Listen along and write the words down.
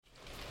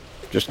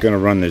Just going to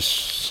run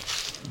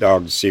this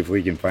dog to see if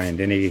we can find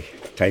any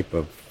type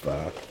of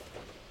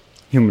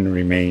human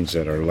remains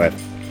that are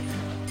left.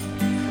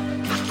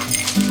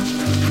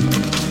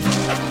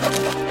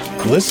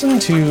 Listen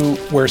to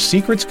Where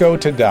Secrets Go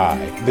to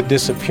Die, The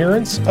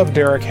Disappearance of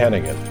Derek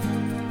Hennigan.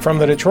 From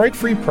the Detroit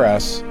Free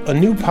Press, a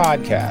new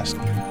podcast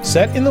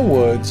set in the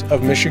woods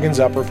of Michigan's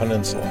Upper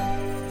Peninsula.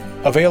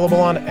 Available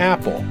on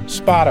Apple,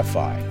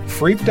 Spotify,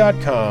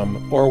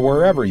 Freep.com, or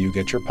wherever you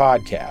get your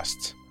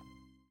podcasts.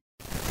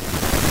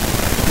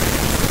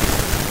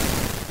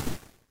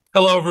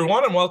 Hello,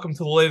 everyone, and welcome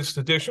to the latest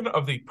edition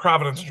of the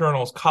Providence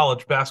Journal's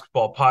College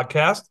Basketball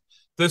Podcast.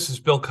 This is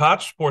Bill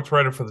Koch, sports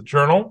writer for the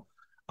Journal.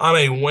 On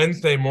a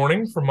Wednesday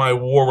morning from my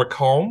Warwick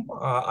home,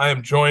 I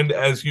am joined,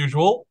 as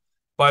usual,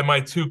 by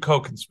my two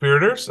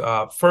co-conspirators.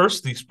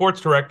 First, the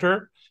sports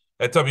director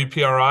at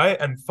WPRI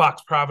and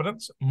Fox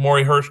Providence,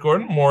 Morey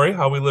Hershgordon. Morey,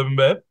 how we living,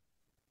 babe?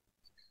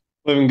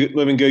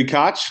 Living good,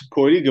 Koch.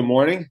 Coity, good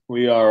morning.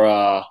 We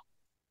are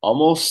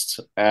almost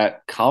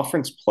at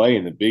conference play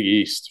in the Big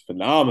East.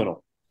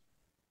 Phenomenal.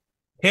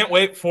 Can't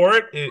wait for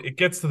it. It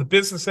gets to the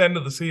business end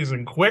of the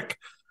season quick.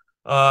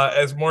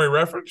 As Morey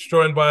referenced,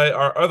 joined by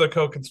our other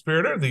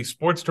co-conspirator, the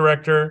sports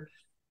director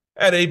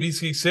at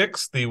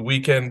ABC6, the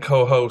weekend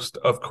co-host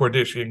of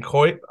Cordischi and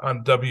Coit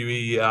on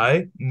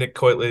WEEI, Nick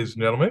Coit, ladies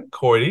and gentlemen.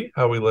 Coity,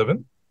 how we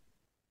living?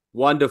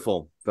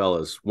 Wonderful,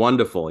 fellas.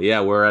 Wonderful. Yeah,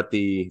 we're at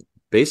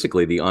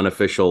basically the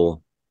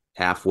unofficial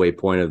halfway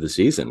point of the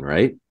season,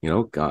 right? You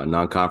know,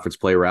 non-conference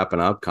play wrapping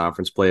up,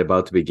 conference play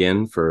about to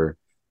begin for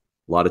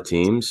a lot of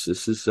teams.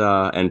 This is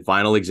and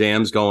final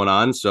exams going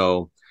on.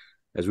 So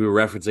as we were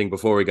referencing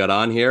before we got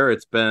on here,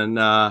 it's been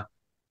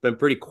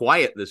pretty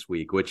quiet this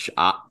week, which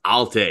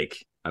I'll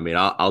take. I mean,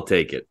 I'll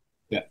take it.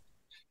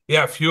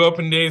 Yeah, a few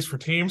open days for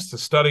teams to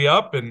study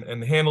up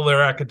and handle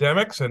their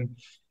academics. And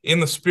in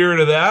the spirit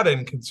of that,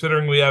 and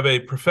considering we have a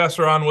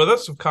professor on with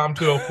us of Com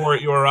 204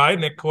 at URI,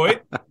 Nick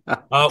Coit,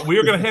 we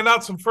are going to hand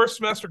out some first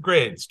semester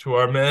grades to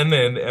our men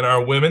and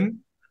our women.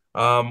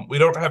 We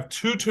don't have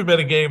too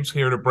many games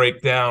here to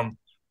break down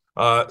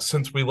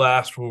since we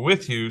last were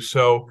with you.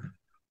 So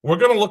we're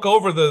going to look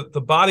over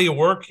the body of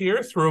work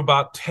here through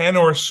about 10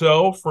 or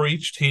so for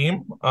each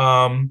team.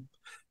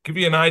 Give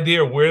you an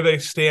idea of where they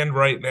stand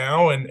right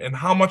now and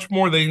how much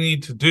more they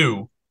need to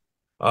do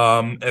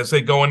as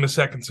they go into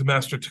second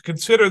semester to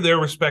consider their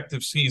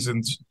respective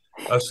seasons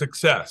a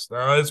success.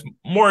 Now, as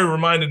Morey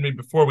reminded me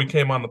before we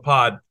came on the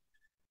pod,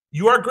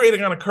 you are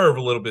grading on a curve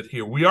a little bit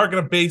here. We are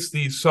going to base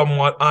these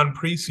somewhat on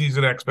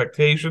preseason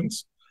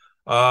expectations.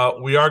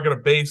 We are going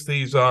to base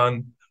these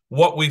on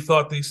what we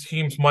thought these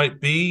teams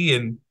might be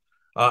and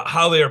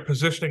how they are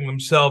positioning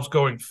themselves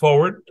going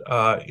forward.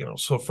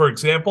 So for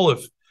example,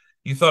 if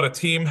you thought a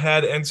team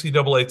had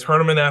NCAA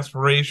tournament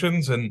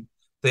aspirations and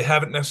they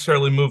haven't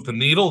necessarily moved the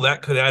needle,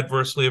 that could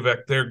adversely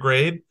affect their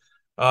grade.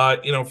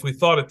 If we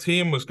thought a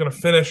team was going to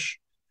finish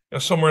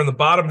somewhere in the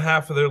bottom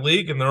half of their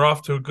league and they're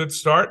off to a good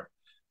start,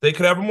 they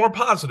could have a more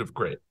positive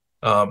grade.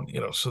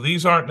 So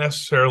these aren't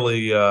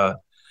necessarily,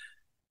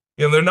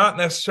 they're not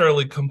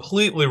necessarily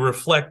completely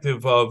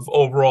reflective of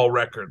overall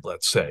record,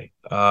 let's say,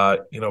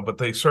 but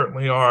they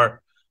certainly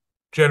are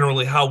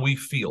generally how we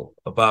feel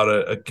about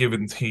a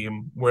given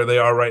team where they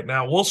are right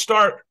now. We'll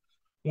start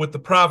with the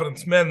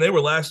Providence men. They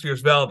were last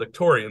year's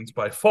valedictorians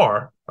by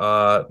far,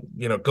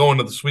 going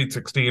to the Sweet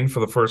 16 for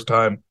the first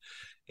time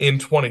in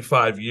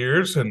 25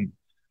 years and,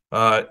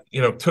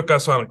 took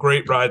us on a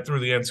great ride through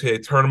the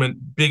NCAA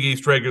tournament, Big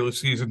East regular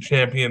season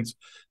champions.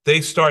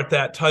 They start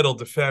that title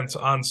defense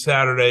on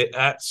Saturday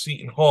at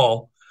Seton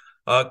Hall.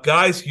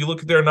 Guys, you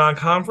look at their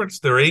non-conference,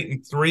 they're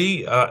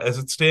 8-3 as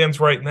it stands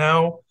right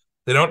now.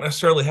 They don't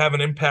necessarily have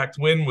an impact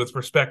win with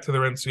respect to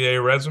their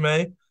NCAA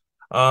resume.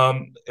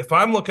 If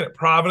I'm looking at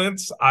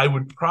Providence, I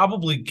would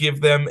probably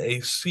give them a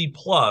C+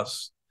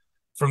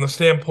 from the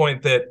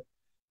standpoint that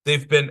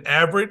they've been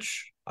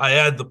average. I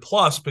add the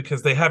plus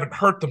because they haven't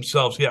hurt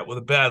themselves yet with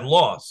a bad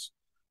loss,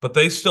 but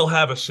they still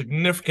have a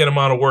significant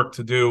amount of work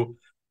to do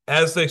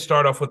as they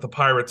start off with the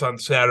Pirates on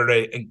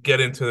Saturday and get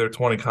into their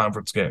 20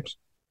 conference games.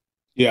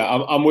 Yeah,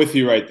 I'm with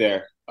you right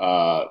there,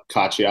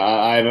 Kachi.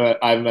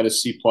 I'm at a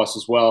C+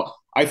 as well.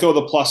 I throw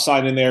the plus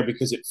sign in there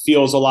because it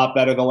feels a lot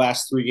better the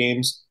last three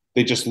games.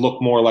 They just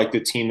look more like the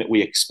team that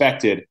we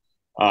expected.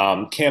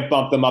 Can't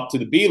bump them up to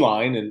the B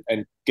line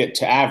and get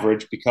to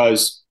average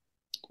because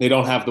they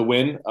don't have the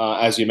win,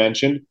 as you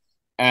mentioned.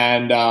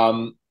 And,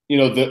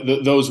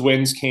 those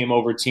wins came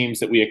over teams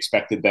that we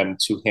expected them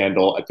to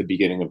handle at the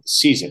beginning of the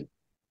season.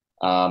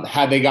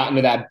 Had they gotten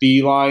to that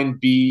B line,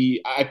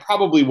 I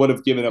probably would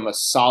have given them a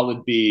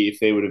solid B if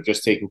they would have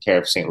just taken care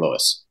of St.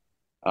 Louis.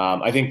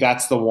 I think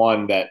that's the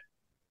one that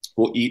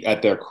will eat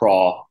at their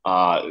craw,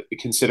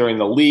 considering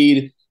the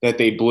lead that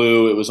they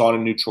blew. It was on a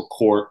neutral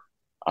court.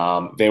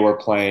 They were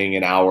playing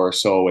an hour or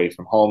so away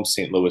from home.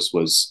 St. Louis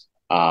was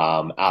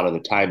out of the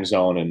time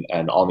zone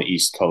and on the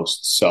East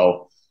Coast.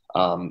 So,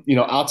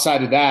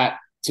 outside of that,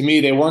 to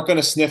me, they weren't going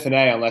to sniff an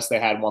A unless they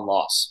had one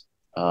loss.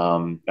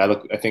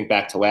 I think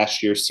back to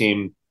last year's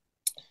team.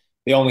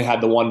 They only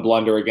had the one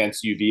blunder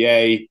against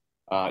UVA.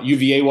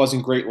 UVA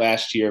wasn't great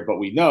last year, but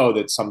we know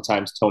that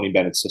sometimes Tony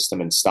Bennett's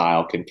system and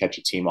style can catch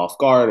a team off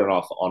guard and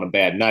off on a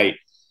bad night.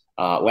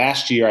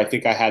 Last year, I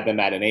think I had them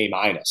at an A-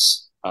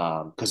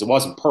 because it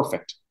wasn't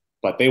perfect,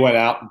 but they went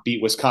out and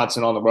beat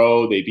Wisconsin on the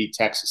road. They beat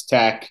Texas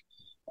Tech,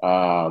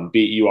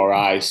 beat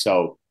URI.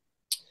 So,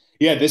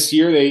 yeah, this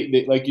year,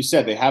 they like you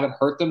said, they haven't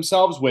hurt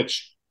themselves,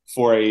 which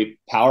for a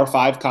Power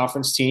 5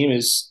 conference team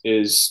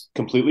is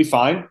completely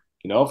fine.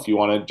 You know, if you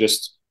want to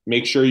just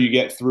make sure you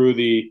get through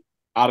the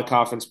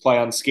out-of-conference play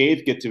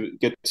unscathed, get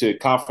to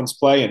conference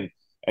play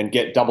and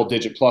get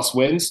double-digit plus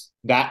wins,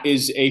 that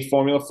is a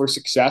formula for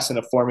success and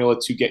a formula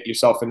to get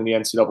yourself into the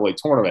NCAA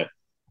tournament.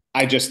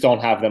 I just don't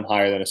have them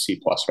higher than a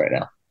C+ right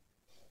now.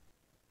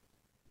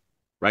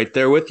 Right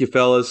there with you,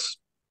 fellas.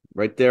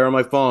 Right there on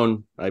my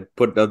phone. I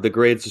put the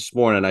grades this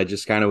morning. I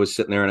just kind of was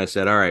sitting there and I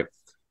said, all right,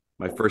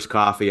 my first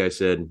coffee, I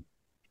said,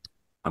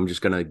 I'm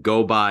just going to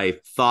go by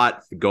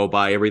thought, go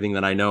by everything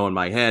that I know in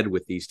my head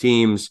with these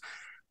teams.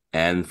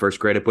 And the first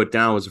grade I put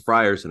down was the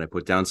Friars, and I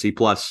put down C+,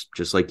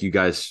 just like you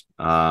guys,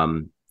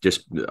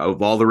 just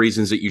of all the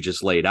reasons that you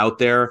just laid out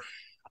there.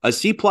 A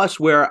C+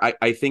 where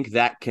I think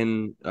that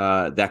can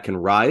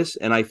rise,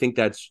 and I think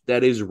that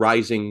is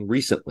rising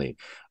recently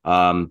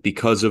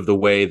because of the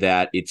way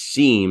that it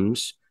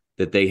seems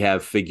that they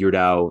have figured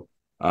out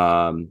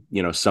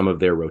some of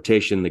their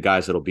rotation, the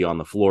guys that'll be on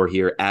the floor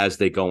here as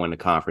they go into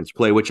conference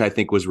play, which I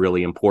think was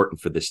really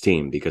important for this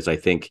team, because I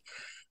think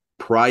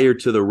prior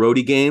to the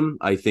Rhody game,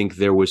 I think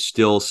there was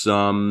still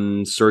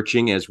some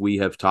searching, as we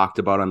have talked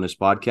about on this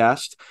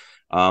podcast.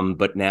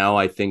 But now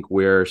I think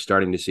we're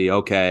starting to see,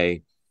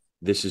 okay,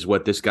 this is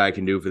what this guy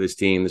can do for this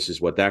team. This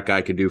is what that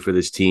guy can do for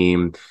this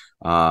team.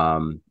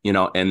 And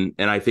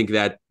I think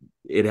that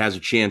it has a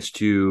chance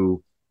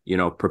to,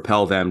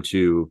 propel them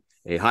to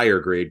a higher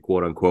grade,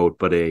 quote unquote,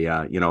 but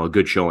a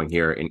good showing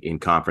here in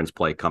conference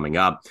play coming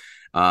up.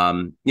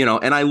 And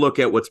I look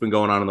at what's been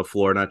going on the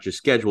floor, not just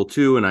Schedule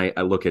 2, and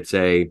I look at,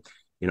 say,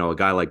 a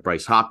guy like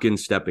Bryce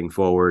Hopkins stepping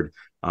forward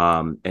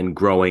and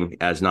growing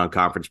as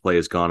non-conference play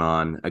has gone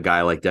on, a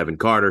guy like Devin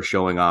Carter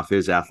showing off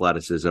his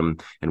athleticism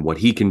and what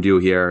he can do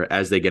here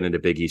as they get into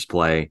Big East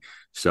play.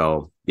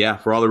 So, yeah,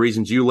 for all the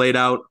reasons you laid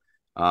out,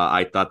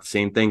 I thought the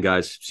same thing,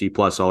 guys. C+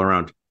 all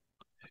around.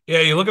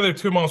 Yeah, you look at their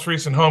two most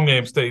recent home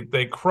games,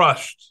 they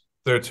crushed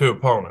their two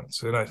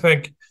opponents. And I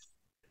think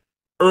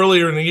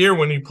earlier in the year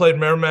when you played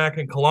Merrimack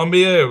and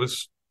Columbia, it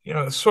was,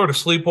 sort of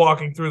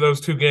sleepwalking through those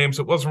two games.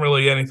 It wasn't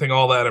really anything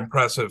all that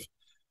impressive.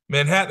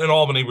 Manhattan and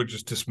Albany were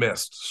just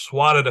dismissed,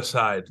 swatted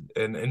aside,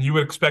 and you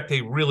would expect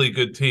a really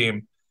good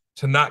team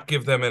to not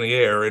give them any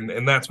air,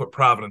 and that's what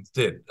Providence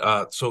did.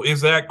 So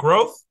is that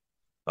growth?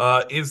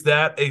 Is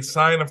that a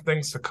sign of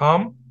things to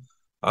come?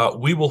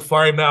 We will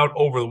find out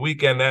over the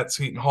weekend at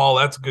Seton Hall.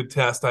 That's a good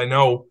test. I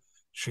know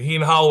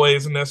Shaheen Holloway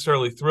isn't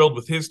necessarily thrilled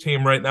with his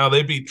team right now.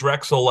 They beat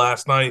Drexel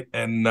last night,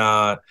 and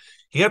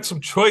he had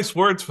some choice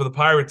words for the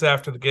Pirates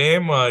after the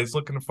game. He's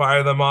looking to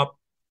fire them up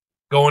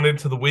going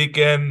into the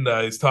weekend.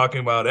 He's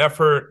talking about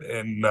effort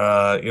and,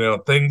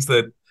 things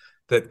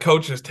that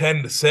coaches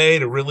tend to say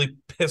to really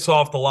piss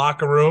off the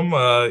locker room.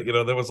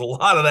 There was a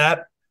lot of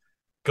that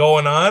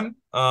going on.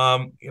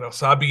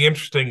 So I'd be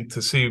interesting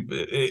to see.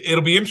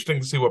 It'll be interesting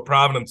to see what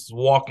Providence is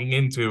walking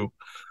into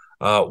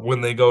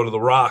when they go to the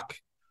Rock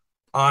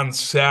on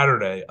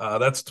Saturday.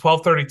 That's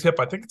 12:30 tip.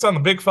 I think it's on the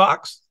Big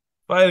Fox,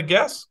 if I had to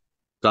guess.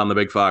 It's on the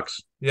Big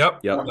Fox.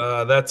 Yep.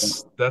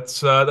 That's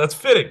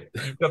fitting.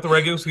 You've got the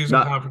regular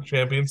season conference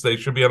champions. They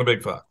should be on the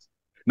Big Fox.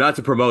 Not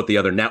to promote the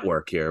other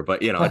network here,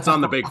 but it's on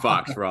the Big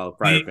Fox for all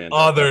Friar fans. The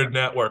other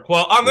network.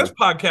 Well, on this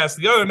podcast,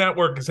 the other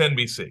network is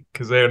NBC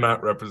because they are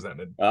not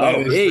represented.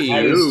 Oh,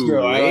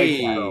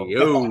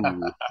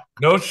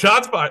 no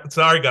shots fired.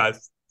 Sorry,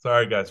 guys.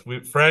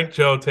 Frank,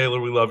 Joe,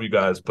 Taylor, we love you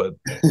guys, but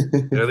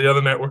they're the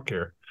other network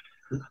here.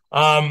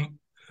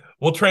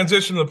 We'll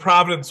transition to the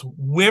Providence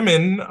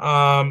women.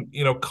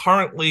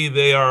 Currently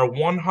they are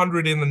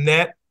 100 in the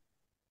net.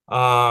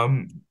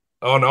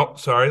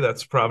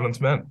 That's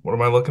Providence men. What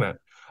am I looking at?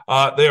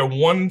 They are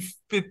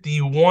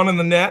 151 in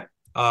the net,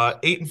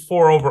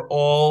 8-4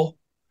 overall,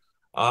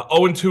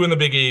 0-2 in the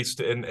Big East,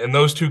 and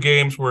those two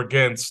games were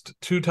against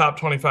two top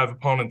 25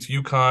 opponents,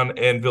 UConn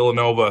and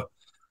Villanova.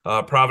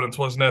 Providence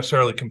wasn't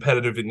necessarily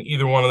competitive in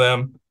either one of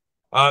them.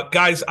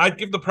 Guys, I'd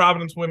give the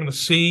Providence women a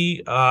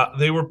C.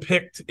 They were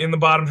picked in the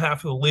bottom half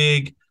of the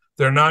league.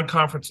 Their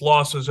non-conference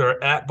losses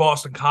are at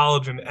Boston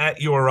College and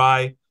at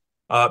URI.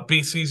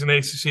 BC's an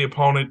ACC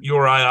opponent.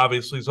 URI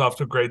obviously is off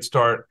to a great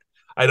start.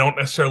 I don't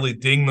necessarily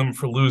ding them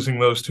for losing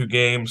those two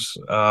games.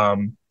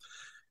 And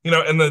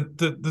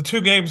the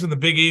two games in the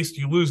Big East,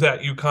 you lose at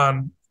UConn.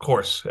 Of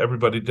course,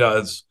 everybody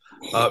does.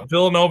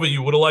 Villanova,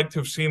 you would have liked to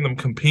have seen them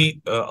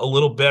compete a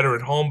little better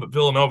at home, but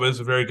Villanova is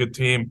a very good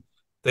team.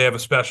 They have a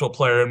special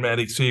player in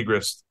Maddie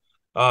Siegrist.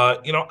 I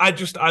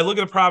look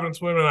at the Providence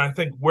women and I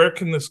think, where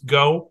can this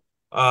go?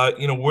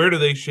 Where do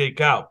they shake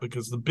out?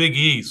 Because the Big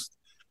East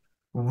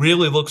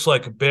really looks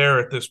like a bear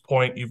at this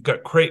point. You've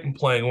got Creighton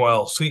playing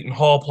well, Seton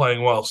Hall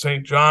playing well,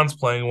 St. John's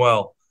playing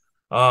well.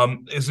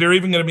 Is there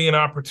even going to be an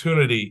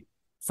opportunity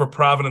for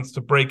Providence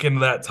to break into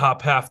that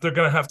top half. They're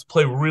going to have to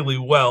play really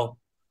well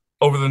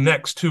over the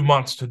next 2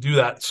 months to do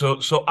that.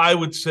 So I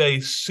would say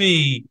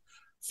C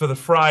for the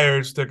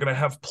Friars. They're going to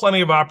have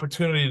plenty of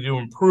opportunity to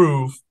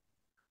improve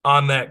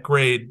on that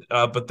grade,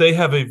 but they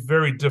have a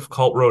very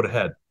difficult road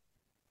ahead.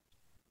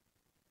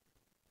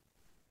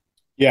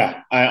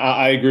 Yeah,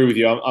 I agree with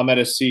you. I'm at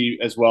a C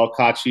as well,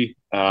 Kachi.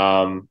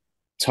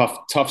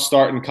 Tough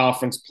start in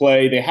conference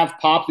play. They have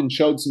popped and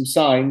showed some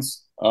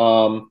signs,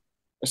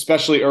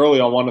 especially early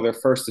on one of their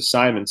first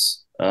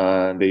assignments.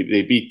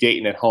 They beat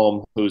Dayton at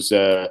home, who's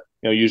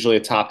usually a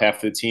top half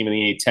of the team in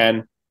the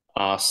A10.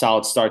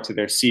 Solid start to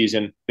their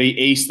season. They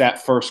aced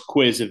that first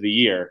quiz of the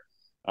year,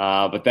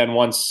 but then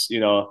once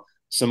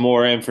some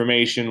more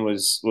information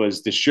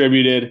was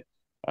distributed,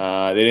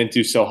 they didn't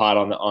do so hot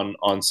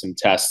on some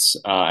tests,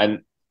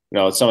 and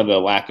some of the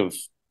lack of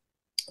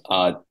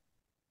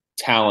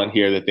talent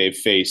here that they've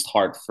faced.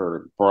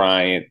 Hartford,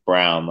 Bryant,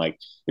 Brown.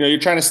 You're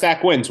trying to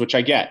stack wins, which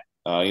I get.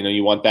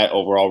 You want that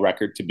overall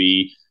record to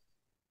be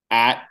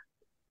at,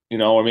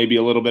 or maybe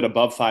a little bit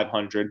above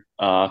 500,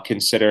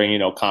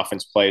 considering,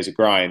 conference play is a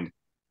grind.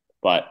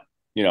 But,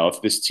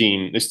 if this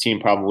team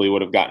probably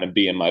would have gotten a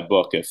B in my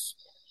book if,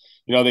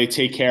 they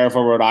take care of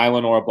a Rhode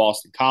Island or a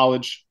Boston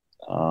College,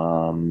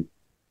 or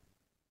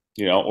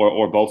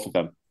both of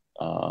them.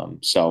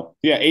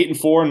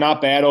 8-4,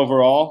 not bad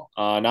overall.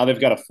 Now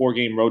they've got a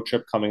 4-game road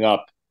trip coming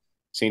up.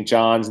 St.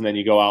 John's, and then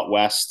you go out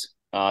west,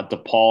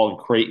 DePaul and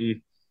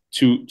Creighton,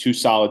 two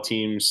solid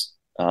teams.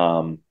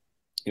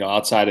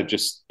 Outside of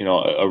just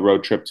a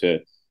road trip to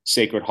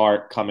Sacred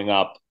Heart coming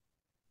up.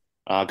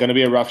 Going to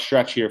be a rough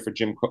stretch here for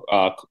Jim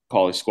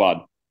Cawley's squad.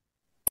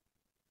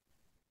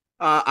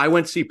 I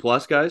went C+,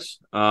 guys.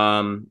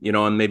 And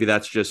maybe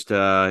that's just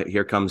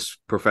here comes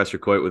Professor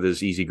Coit with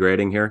his easy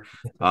grading here.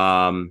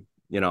 But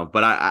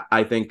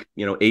I think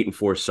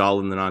 8-4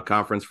 solid in the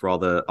non-conference for all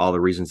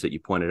the reasons that you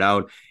pointed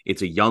out.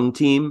 It's a young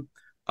team.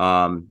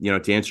 To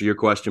answer your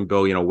question,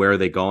 Bill, where are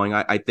they going?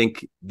 I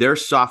think their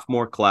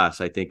sophomore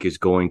class, is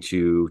going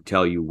to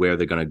tell you where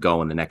they're going to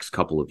go in the next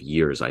couple of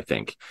years, I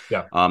think.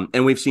 Yeah.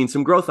 And we've seen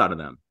some growth out of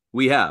them.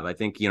 We have. I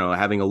think,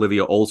 having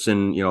Olivia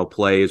Olson,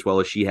 play as well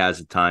as she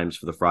has at times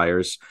for the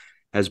Friars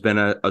has been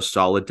a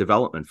solid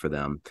development for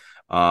them.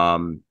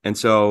 And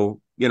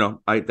so,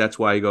 that's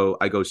why I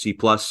go C+,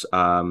 because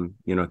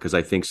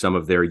I think some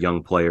of their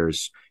young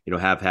players,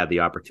 have had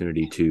the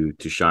opportunity to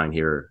shine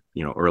here,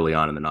 early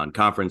on in the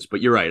non-conference.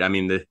 But you're right. I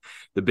mean,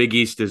 the Big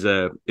East is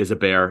a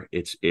bear.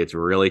 It's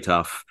really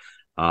tough.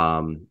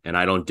 And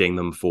I don't ding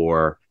them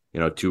for,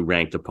 2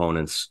 ranked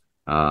opponents,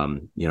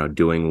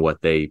 doing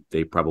what they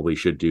probably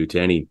should do to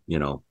any,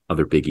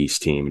 other Big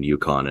East team,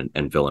 UConn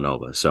and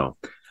Villanova. So,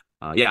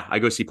 I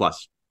go C+.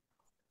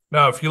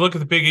 Now, if you look at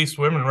the Big East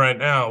women right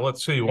now,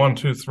 let's see, 1,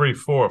 2, 3,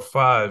 4,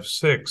 5,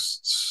 6,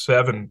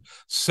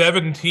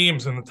 7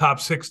 teams in the top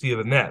 60 of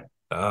the net.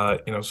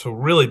 So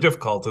really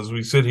difficult as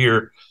we sit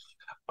here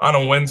on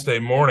a Wednesday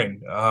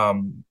morning.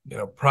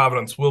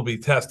 Providence will be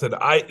tested.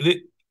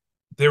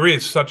 There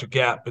is such a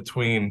gap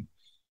between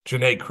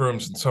Janae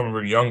Crooms and some of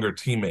her younger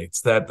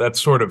teammates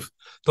that's sort of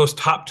those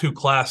top 2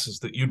 classes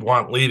that you'd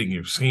want leading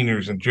you,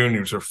 seniors and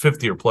juniors, or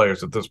 50-year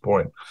players at this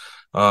point.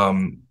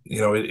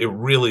 It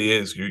really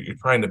is. You're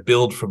trying to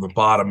build from the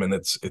bottom, and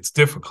it's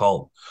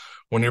difficult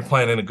when you're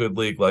playing in a good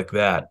league like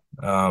that.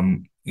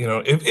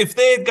 If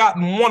they had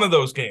gotten one of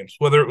those games,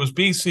 whether it was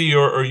BC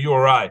or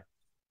URI,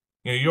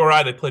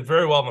 URI, they played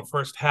very well in the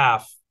first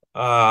half,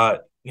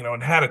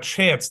 and had a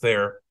chance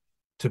there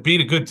to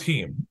beat a good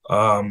team,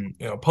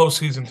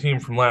 postseason team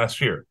from last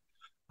year.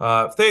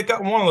 If they had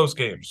gotten one of those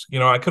games,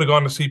 I could have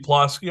gone to C+,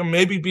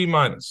 maybe B-.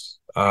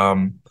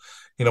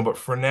 But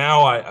for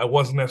now, I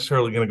wasn't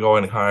necessarily going to go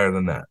any higher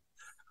than that.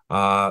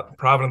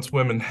 Providence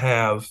women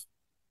have,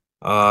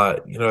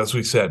 as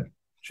we said,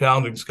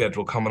 challenging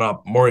schedule coming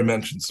up. Morey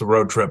mentions the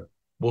road trip.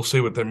 We'll see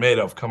what they're made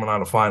of coming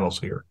out of finals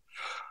here.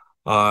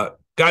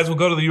 Guys, we'll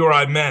go to the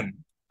URI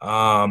men.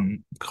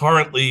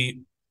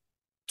 Currently,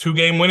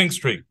 2-game winning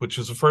streak, which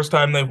is the first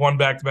time they've won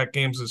back-to-back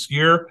games this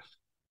year.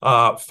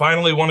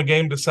 Finally won a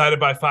game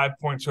decided by 5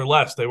 points or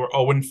less. They were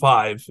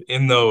 0-5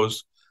 in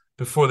those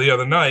before the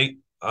other night.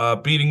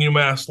 Beating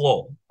UMass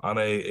Lowell on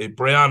a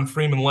Breon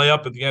Freeman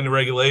layup at the end of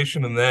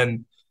regulation, and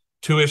then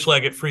 2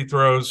 Ishleggett free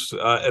throws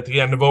at the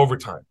end of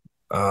overtime.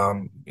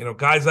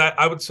 Guys,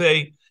 I would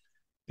say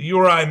the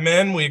URI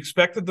men, we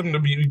expected them to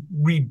be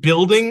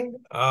rebuilding.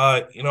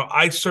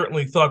 I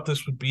certainly thought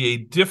this would be a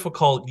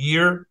difficult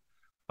year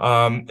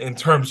in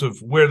terms of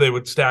where they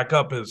would stack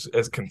up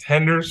as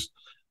contenders.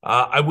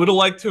 I would have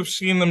liked to have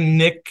seen them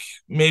nick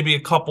maybe a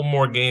couple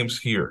more games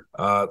here.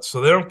 So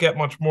they don't get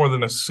much more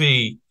than a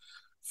C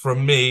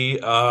from me.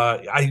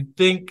 I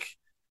think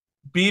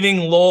beating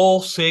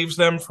Lowell saves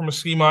them from a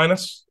C-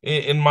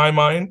 in my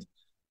mind.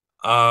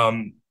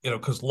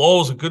 Because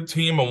Lowell is a good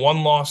team, a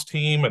 1-loss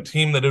team, a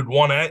team that had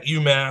won at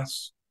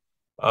UMass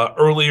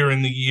earlier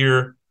in the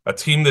year, a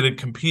team that had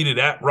competed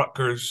at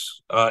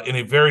Rutgers in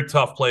a very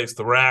tough place,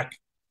 the RAC.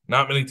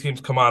 Not many teams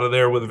come out of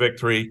there with a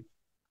victory.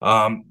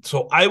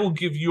 So I will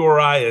give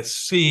URI a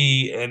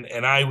C,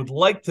 and I would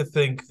like to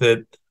think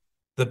that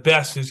the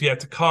best is yet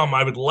to come.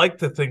 I would like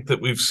to think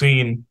that we've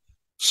seen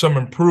some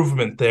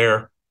improvement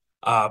there,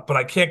 but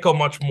I can't go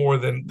much more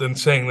than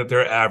saying that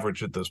they're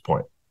average at this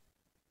point.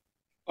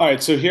 All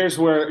right, so here's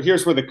where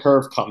the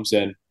curve comes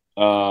in,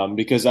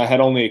 because I had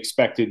only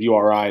expected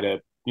URI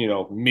to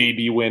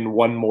maybe win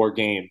one more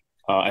game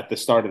at the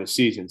start of the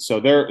season. So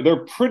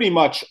they're pretty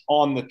much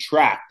on the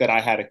track that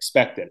I had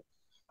expected,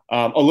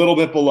 a little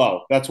bit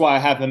below. That's why I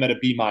have them at a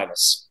B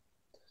minus.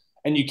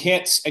 And you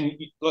can't, and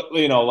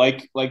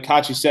like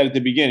Kachi said at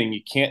the beginning,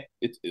 you can't.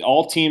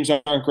 All teams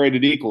aren't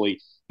graded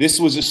equally. This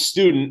was a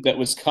student that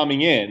was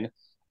coming in,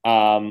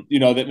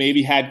 that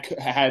maybe had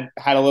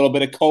a little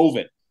bit of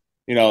COVID,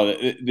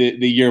 the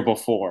year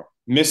before,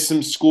 missed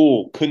some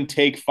school, couldn't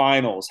take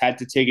finals, had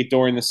to take it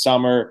during the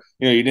summer.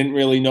 You didn't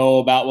really know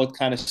about what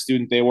kind of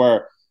student they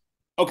were.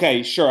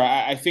 Okay, sure.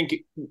 I think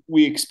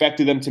we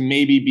expected them to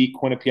maybe beat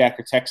Quinnipiac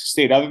or Texas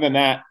State. Other than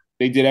that,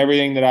 they did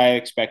everything that I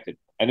expected.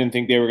 I didn't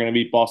think they were going to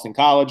beat Boston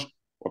College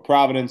or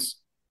Providence.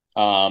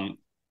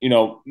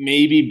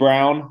 Maybe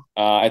Brown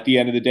at the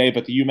end of the day,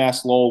 but the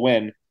UMass Lowell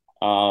win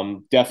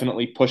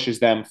definitely pushes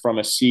them from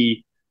a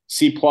C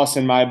plus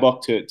in my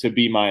book to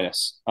B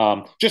minus.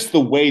 Just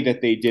the way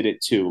that they did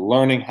it too,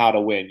 learning how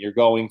to win. You're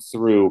going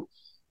through,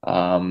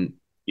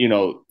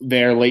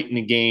 there late in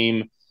the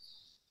game.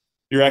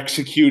 You're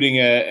executing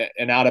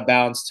an out of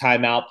bounds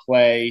timeout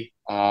play.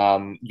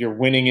 You're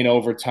winning in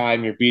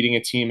overtime. You're beating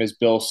a team, as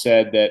Bill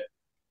said,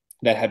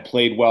 that had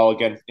played well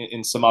again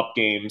in some up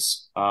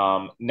games.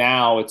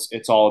 Now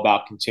it's all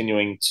about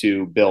continuing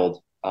to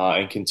build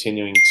and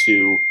continuing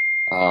to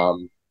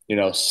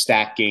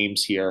stack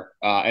games here,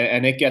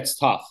 and it gets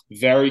tough.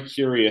 Very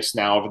curious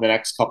now over the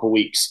next couple of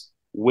weeks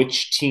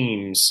which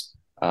teams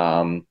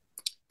can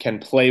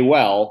play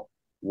well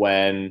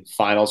when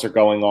finals are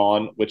going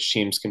on. Which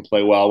teams can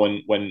play well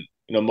when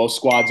most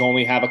squads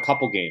only have a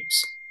couple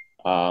games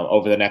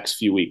over the next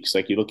few weeks.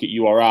 Like you look at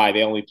URI,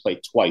 they only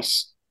play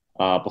twice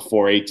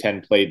before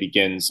A10 play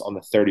begins on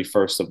the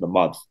 31st of the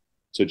month.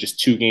 So just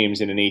 2 games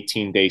in an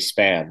 18-day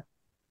span.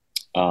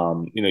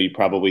 You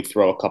probably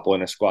throw a couple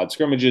inter-squad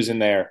scrimmages in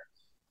there,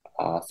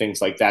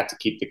 things like that to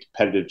keep the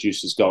competitive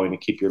juices going, to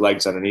keep your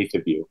legs underneath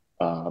of you.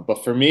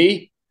 But for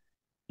me,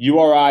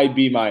 URI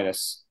B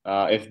minus.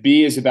 If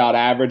B is about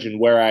average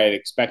and where I had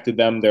expected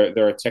them,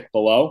 they're a tick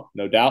below,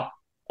 no doubt.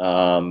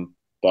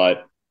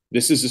 But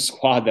this is a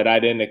squad that I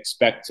didn't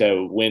expect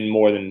to win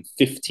more than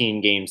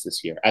 15 games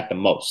this year at the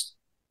most.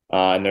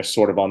 And they're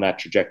sort of on that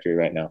trajectory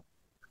right now.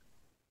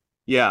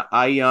 Yeah,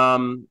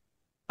 I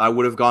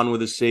would have gone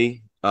with a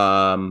C.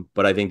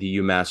 But I think the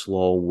UMass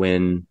Lowell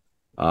win,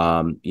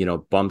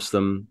 bumps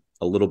them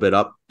a little bit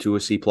up to a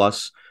C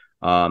plus.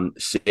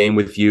 Same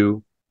with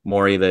you,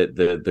 Morey.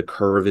 The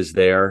curve is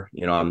there.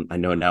 I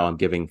know now I'm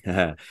giving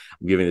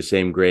the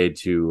same grade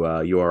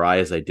to URI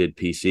as I did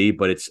PC,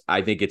 but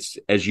I think it's,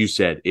 as you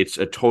said, it's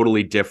a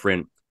totally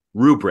different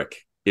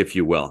rubric, if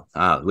you will.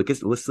 Listen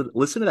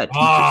to that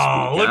teacher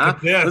speak. Look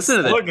at this.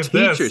 Listen to that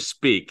teacher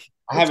speak.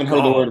 I haven't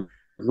heard the word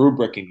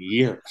rubric in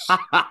years.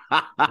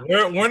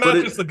 We're not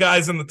just the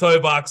guys in the toy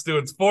box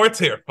doing sports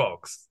here,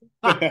 folks.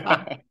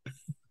 But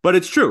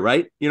it's true,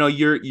 right?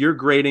 You're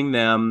grading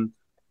them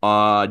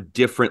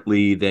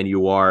differently than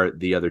you are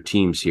the other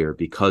teams here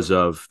because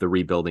of the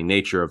rebuilding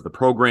nature of the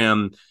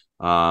program,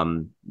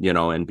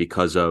 and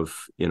because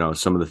of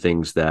some of the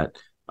things that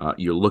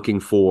you're looking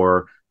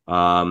for.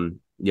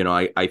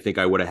 I think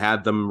I would have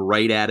had them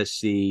right at a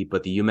C,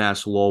 but the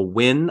UMass Lowell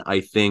win,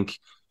 I think,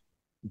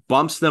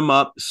 bumps them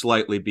up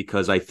slightly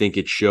because I think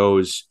it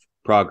shows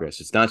progress.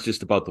 It's not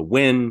just about the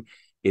win.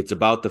 It's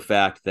about the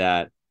fact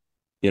that,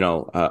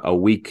 a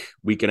week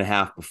and a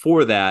half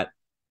before that,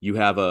 you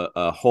have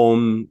a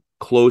home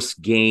close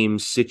game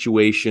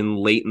situation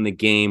late in the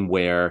game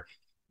where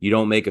you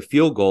don't make a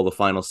field goal the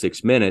final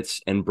 6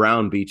 minutes and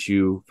Brown beats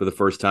you for the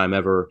first time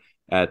ever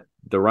at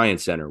the Ryan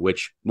Center,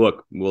 which,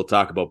 look, we'll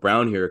talk about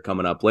Brown here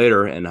coming up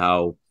later and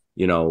how,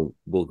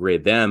 we'll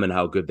grade them and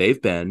how good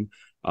they've been.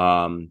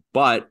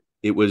 But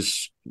it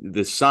was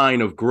the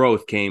sign of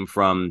growth came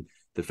from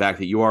the fact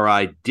that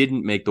URI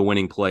didn't make the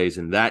winning plays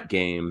in that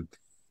game.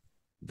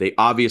 They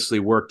obviously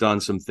worked on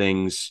some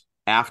things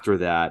after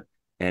that.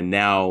 And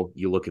now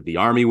you look at the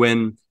Army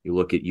win, you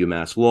look at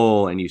UMass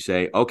Lowell, and you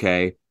say,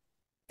 okay,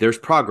 there's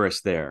progress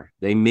there.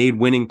 They made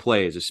winning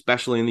plays,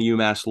 especially in the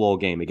UMass Lowell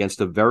game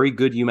against a very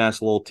good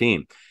UMass Lowell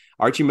team.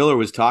 Archie Miller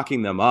was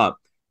talking them up,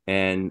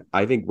 and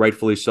I think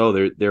rightfully so.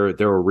 They're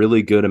a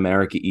really good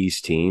America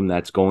East team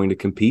that's going to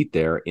compete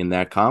there in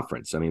that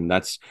conference. I mean,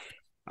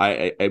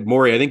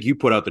 Morey, I think you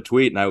put out the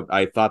tweet, and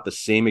I thought the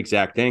same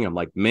exact thing. I'm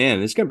like,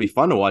 man, it's going to be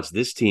fun to watch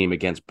this team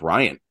against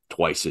Bryant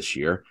twice this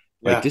year.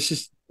 Yeah. Like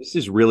this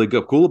is really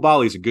good.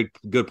 Koulibaly's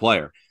a good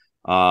player.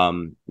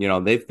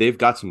 They've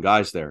got some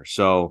guys there.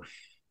 So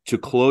to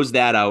close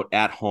that out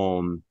at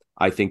home,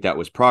 I think that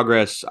was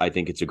progress. I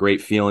think it's a great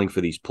feeling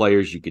for these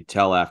players. You could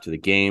tell after the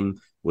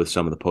game with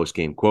some of the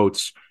post-game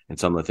quotes and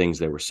some of the things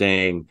they were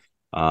saying,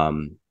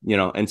 and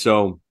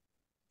so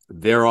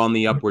they're on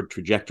the upward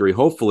trajectory,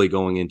 hopefully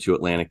going into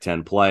Atlantic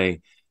 10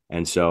 play.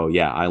 And so,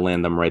 yeah, I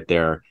land them right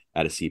there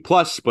at a C+,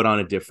 but on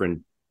a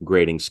different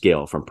grading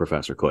scale from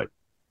Professor Coit.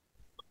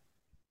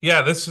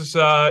 Yeah, this is,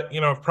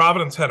 if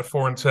Providence had a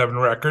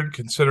 4-7 record,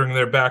 considering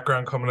their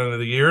background coming into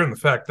the year and the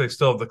fact they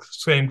still have the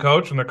same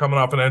coach and they're coming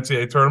off an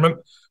NCAA tournament,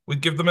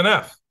 we'd give them an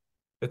F.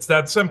 It's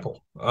that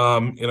simple.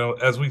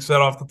 As we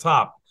said off the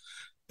top,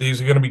 these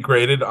are going to be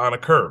graded on a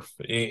curve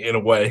in a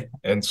way.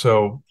 And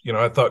so,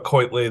 I thought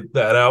Coit laid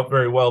that out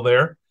very well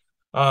there.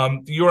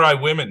 The URI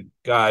women,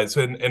 guys,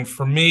 and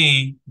for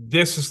me,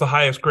 this is the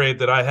highest grade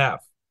that I have.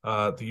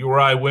 The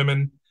URI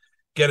women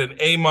get an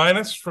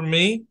A- from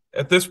me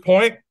at this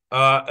point.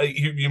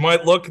 You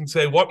might look and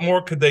say, what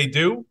more could they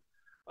do?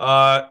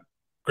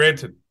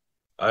 Granted,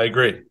 I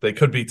agree. They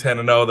could be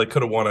 10-0. They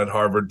could have won at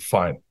Harvard.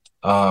 Fine.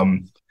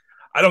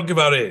 I don't give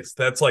out A's.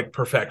 That's like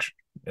perfection.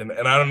 And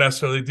I don't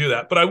necessarily do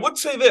that. But I would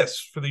say this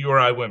for the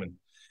URI women.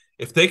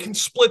 If they can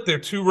split their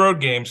 2 road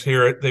games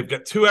here, they've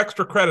got 2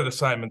 extra credit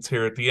assignments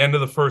here at the end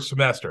of the first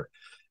semester,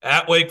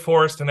 at Wake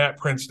Forest and at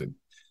Princeton.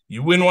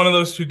 You win one of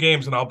those 2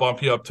 games, and I'll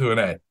bump you up to an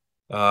A.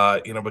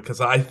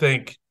 Because I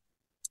think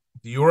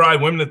the URI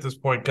women at this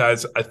point,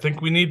 guys, I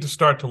think we need to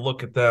start to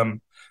look at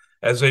them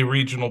as a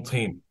regional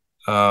team.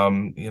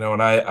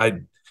 And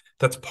I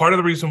that's part of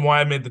the reason why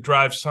I made the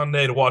drive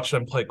Sunday to watch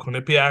them play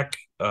Quinnipiac,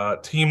 a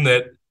team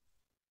that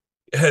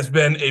has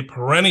been a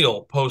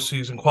perennial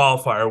postseason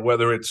qualifier,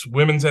 whether it's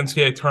women's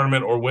NCAA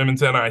tournament or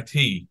women's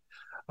NIT.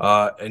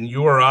 And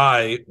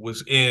URI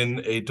was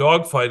in a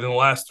dogfight in the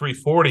last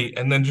 340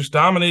 and then just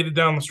dominated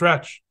down the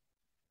stretch,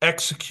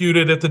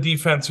 executed at the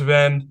defensive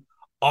end.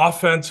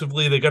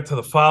 Offensively, they got to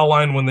the foul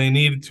line when they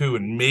needed to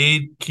and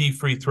made key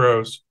free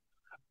throws,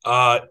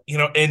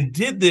 and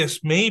did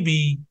this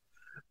maybe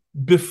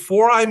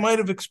before I might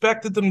have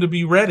expected them to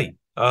be ready.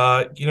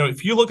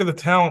 If you look at the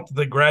talent that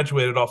they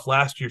graduated off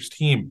last year's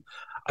team,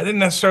 I didn't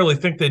necessarily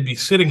think they'd be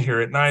sitting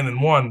here at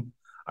 9-1.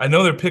 I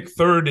know they're picked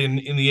 3rd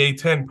in the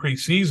A10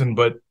 preseason,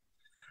 but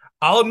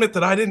I'll admit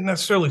that I didn't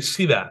necessarily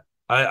see that.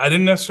 I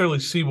didn't necessarily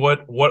see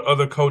what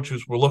other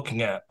coaches were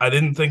looking at. I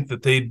didn't think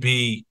that they'd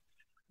be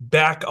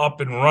back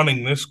up and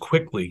running this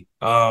quickly.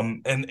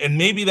 And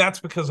maybe that's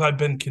because I've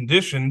been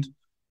conditioned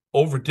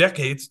over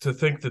decades to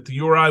think that the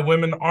URI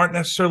women aren't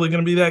necessarily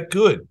going to be that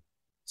good.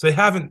 So they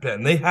haven't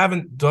been. They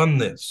haven't done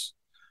this.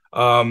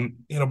 But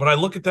I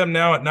look at them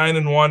now at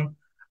 9-1.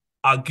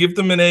 I'll give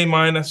them an A-.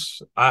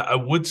 I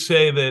would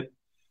say that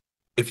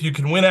if you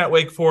can win at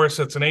Wake Forest,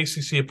 that's an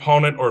ACC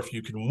opponent, or if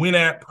you can win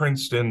at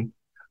Princeton,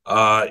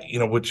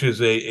 which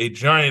is a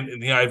giant in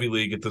the Ivy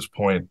League at this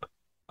point,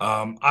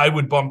 I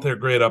would bump their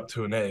grade up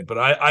to an A. But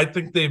I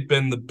think they've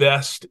been the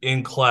best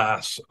in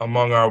class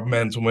among our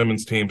men's and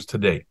women's teams to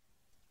date.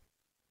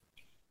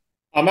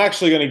 I'm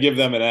actually going to give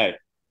them an A.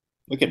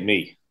 Look at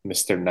me,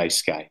 Mr.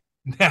 Nice Guy.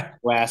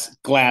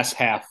 Glass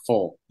half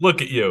full.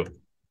 Look at you.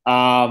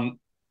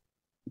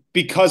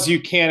 Because you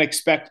can't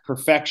expect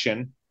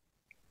perfection,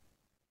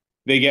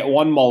 they get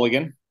 1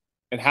 mulligan.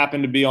 It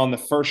happened to be on the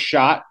first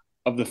shot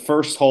of the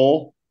first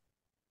hole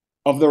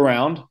of the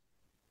round.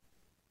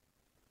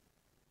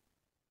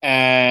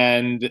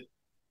 And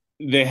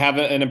they have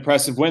an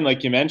impressive win,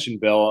 like you mentioned,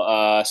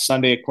 Bill,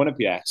 Sunday at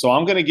Quinnipiac. So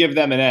I'm going to give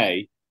them an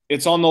A.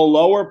 It's on the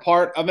lower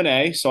part of an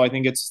A, so I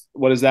think it's,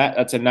 what is that?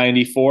 That's a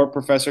 94,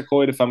 Professor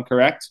Coit, if I'm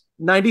correct?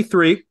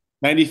 93.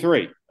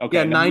 93. Okay.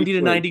 Yeah, 90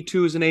 to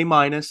 92 is an A-,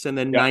 and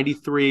then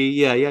 93,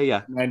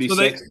 yeah.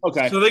 96.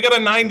 Okay. So they got a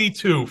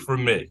 92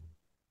 from me.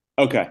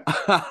 Okay.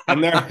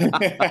 And they're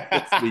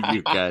That's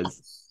you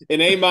guys. An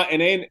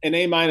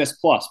A-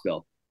 plus,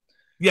 Bill.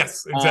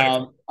 Yes,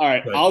 exactly. All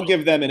right. I'll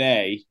give them an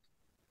A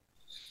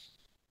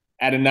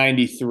at a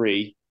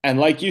 93. And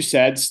like you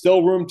said,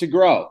 still room to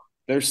grow.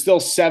 There's still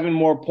 7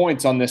 more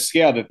points on this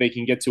scale that they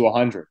can get to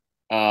 100.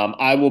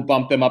 I will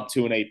bump them up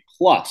to an A+,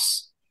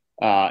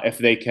 if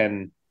they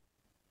can.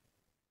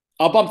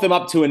 I'll bump them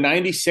up to a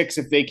 96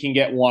 if they can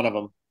get one of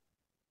them,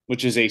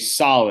 which is a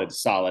solid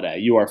A.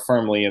 You are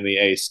firmly in the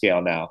A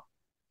scale now.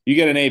 You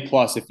get an A+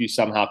 if you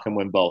somehow can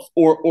win both,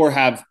 or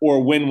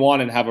win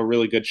one and have a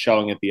really good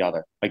showing at the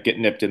other, like get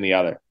nipped in the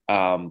other.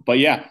 But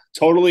yeah,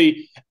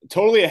 totally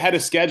ahead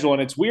of schedule.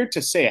 And it's weird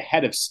to say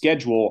ahead of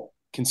schedule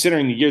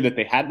considering the year that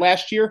they had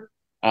last year.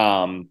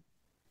 But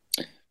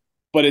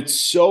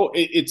it's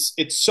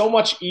so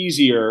much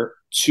easier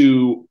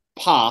to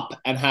pop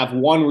and have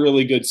one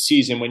really good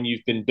season when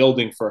you've been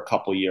building for a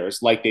couple years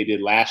like they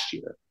did last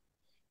year,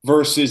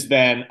 versus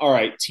then, all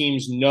right,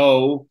 teams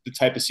know the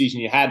type of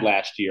season you had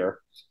last year.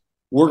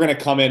 We're going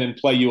to come in and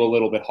play you a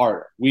little bit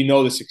harder. We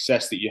know the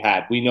success that you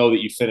had. We know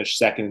that you finished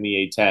second in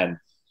the A10.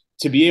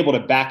 To be able to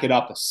back it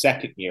up a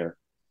second year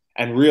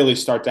and really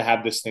start to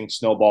have this thing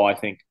snowball, I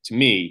think, to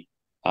me,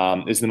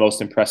 is the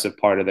most impressive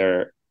part of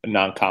their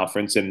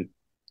non-conference. And,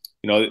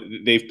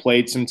 they've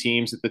played some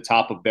teams at the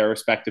top of their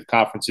respective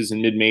conferences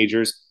and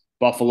mid-majors.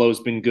 Buffalo's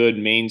been good.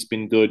 Maine's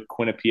been good.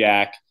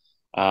 Quinnipiac.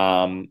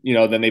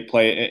 Then they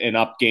play an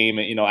up game,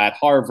 at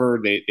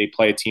Harvard. They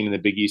play a team in the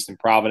Big East in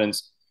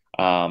Providence.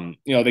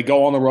 They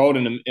go on the road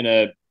in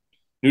a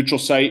neutral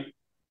site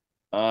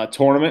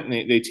tournament,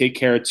 and they take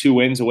care of 2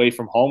 wins away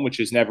from home, which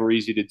is never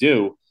easy to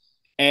do.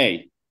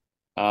 A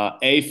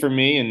for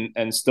me,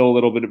 and still a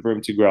little bit of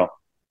room to grow.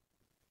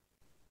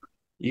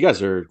 You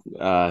guys are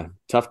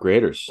tough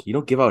graders. You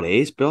don't give out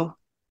A's, Bill?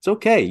 It's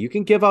okay. You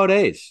can give out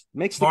A's. It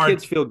makes the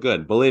kids feel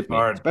good, believe me,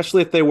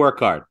 especially if they work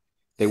hard.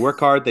 They work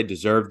hard, they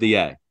deserve the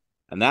A.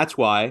 And that's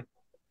why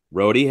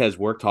Rhodey has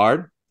worked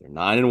hard. They're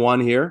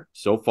 9-1 here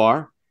so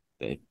far.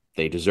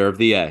 They deserve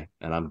the A,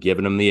 and I'm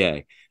giving them the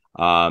A.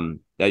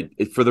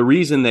 For the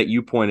reason that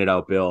you pointed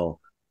out, Bill,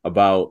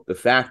 about the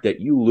fact that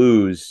you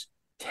lose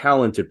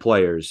talented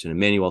players in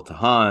Emmanuel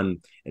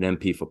Tahan and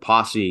MP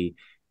Fapasi,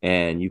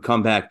 and you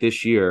come back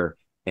this year,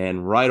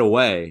 and right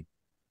away,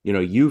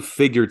 you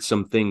figured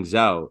some things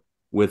out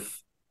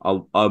with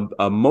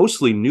a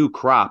mostly new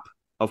crop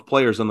of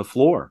players on the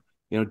floor.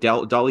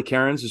 Dolly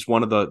Cairns is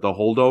one of the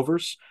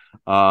holdovers,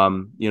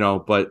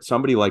 but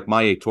somebody like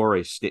Maya Torre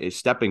is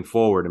stepping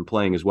forward and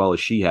playing as well as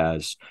she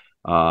has,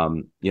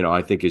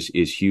 I think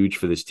is huge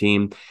for this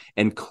team.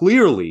 And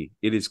clearly,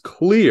 it is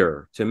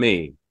clear to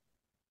me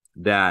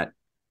that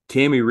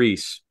Tammy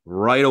Reese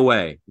right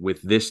away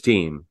with this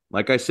team,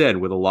 like I said,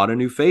 with a lot of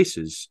new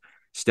faces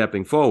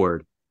stepping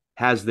forward,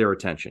 has their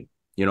attention.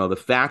 The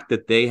fact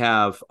that they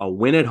have a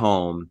win at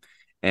home,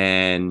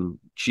 and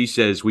she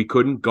says, we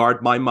couldn't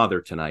guard my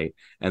mother tonight.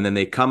 And then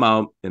they come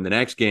out in the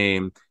next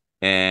game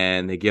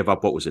and they give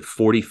up,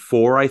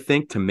 44, I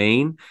think, to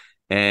Maine.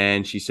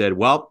 And she said,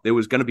 well, it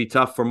was going to be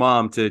tough for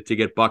mom to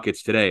get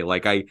buckets today.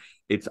 Like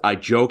I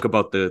joke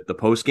about the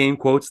post-game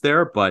quotes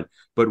there, but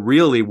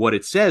really what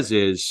it says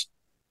is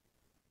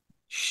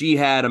she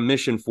had a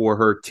mission for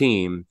her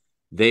team.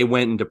 They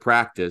went into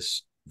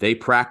practice, they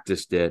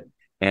practiced it,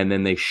 and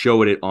then they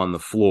showed it on the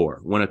floor.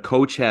 When a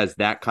coach has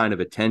that kind of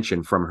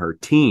attention from her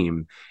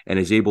team and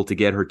is able to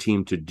get her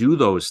team to do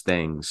those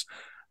things,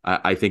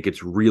 I think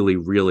it's really,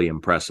 really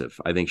impressive.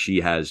 I think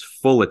she has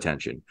full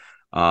attention.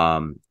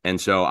 And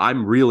so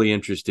I'm really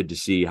interested to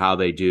see how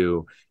they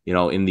do,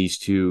 in these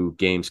 2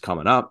 games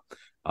coming up,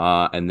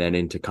 and then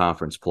into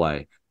conference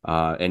play.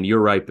 And you're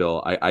right,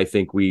 Bill. I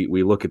think we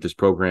look at this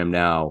program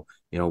now,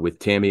 with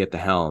Tammy at the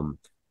helm,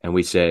 and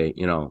we say,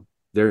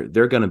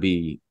 they're going to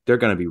be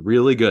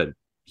really good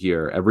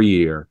here every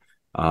year,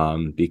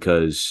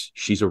 because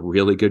she's a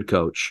really good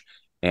coach,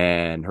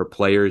 and her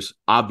players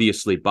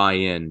obviously buy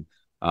in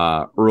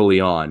early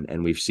on,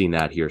 and we've seen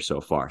that here so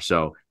far.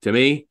 So to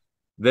me,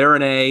 they're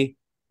an A.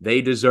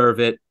 They deserve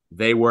it.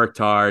 They worked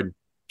hard.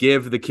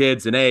 Give the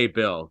kids an A,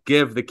 Bill.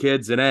 Give the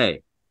kids an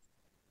A.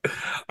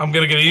 I'm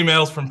going to get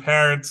emails from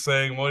parents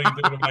saying, what are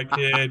you doing to my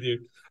kid?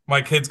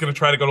 My kid's going to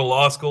try to go to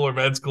law school or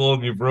med school,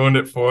 and you've ruined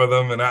it for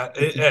them. And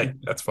hey,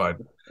 that's fine.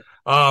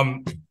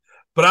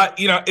 But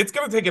it's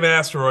going to take an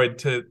asteroid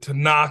to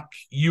knock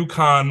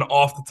UConn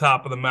off the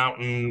top of the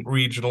mountain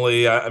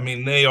regionally. I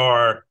mean, they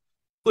are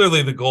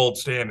clearly the gold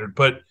standard.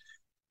 But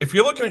if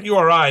you're looking at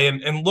URI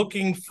and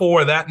looking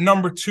for that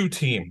number 2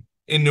 team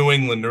in New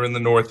England or in the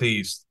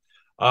Northeast,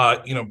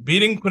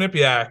 beating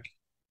Quinnipiac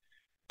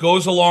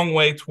goes a long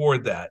way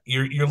toward that.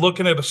 You're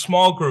looking at a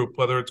small group,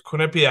 whether it's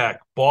Quinnipiac,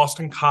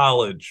 Boston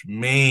College,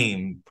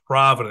 Maine,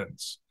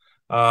 Providence.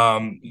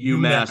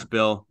 UMass,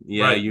 Bill.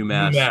 Yeah, right.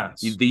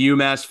 UMass. The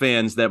UMass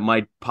fans that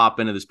might pop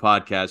into this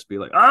podcast be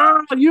like,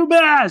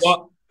 UMass.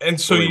 Well, and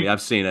so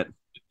I've seen it.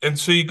 And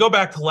so you go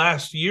back to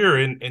last year,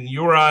 and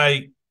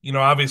URI,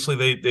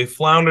 obviously they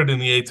floundered in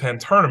the A-10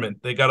 tournament.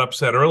 They got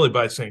upset early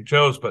by St.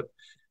 Joe's, but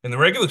in the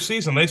regular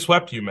season, they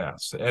swept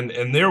UMass.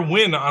 And their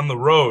win on the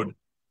road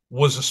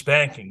was a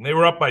spanking. They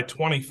were up by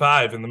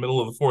 25 in the middle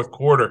of the 4th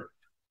quarter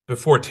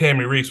before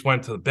Tammy Reese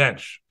went to the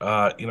bench.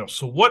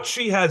 So what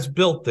she has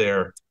built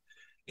there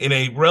in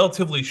a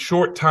relatively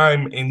short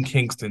time in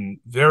Kingston,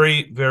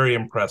 very, very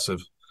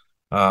impressive,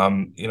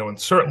 and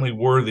certainly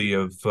worthy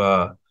of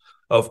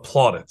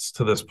plaudits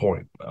to this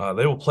point.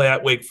 They will play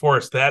at Wake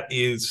Forest. That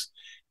is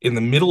in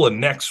the middle of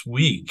next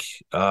week.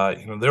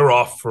 They're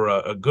off for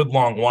a good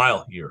long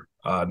while here.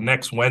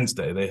 Next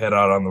Wednesday, they head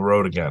out on the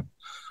road again.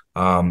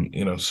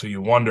 So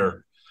you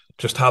wonder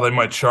just how they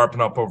might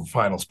sharpen up over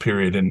finals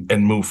period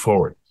and move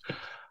forward.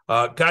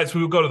 Guys,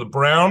 we will go to the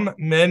Brown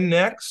men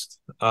next.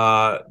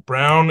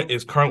 Brown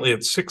is currently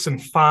at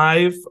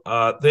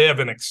 6-5. They have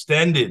an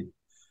extended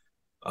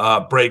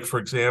break for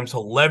exams,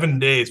 11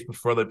 days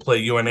before they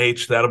play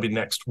UNH. That'll be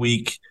next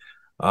week.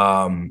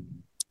 I'm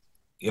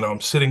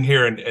sitting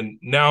here and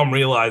now I'm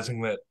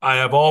realizing that I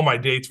have all my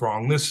dates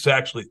wrong. This is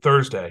actually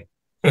Thursday.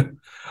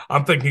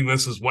 I'm thinking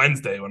this is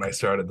Wednesday when I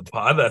started the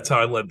pod. That's how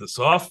I led this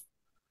off.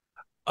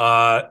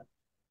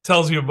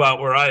 Tells you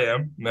about where I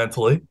am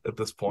mentally at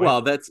this point.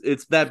 Well,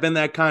 it's been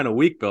that kind of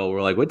week, Bill.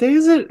 We're like, what day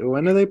is it?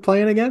 When are they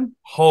playing again?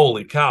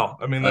 Holy cow.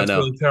 I mean, that's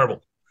really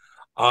terrible.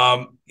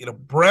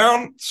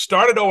 Brown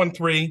started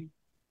 0-3.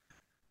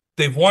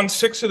 They've won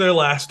 6 of their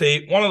last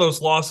 8. One of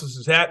those losses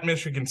is at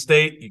Michigan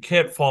State. You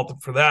can't fault them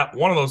for that.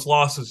 One of those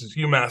losses is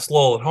UMass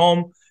Lowell at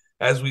home.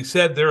 As we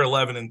said, they're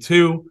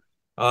 11-2.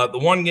 The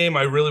one game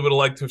I really would have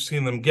liked to have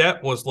seen them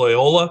get was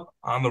Loyola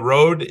on the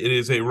road. It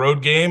is a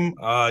road game.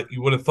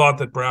 You would have thought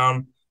that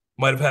Brown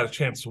might have had a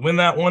chance to win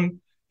that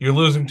one. You're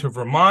losing to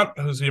Vermont,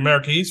 who's the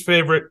America East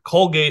favorite,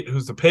 Colgate,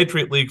 who's the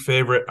Patriot League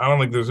favorite. I don't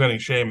think there's any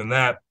shame in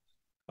that.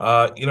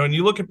 And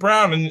you look at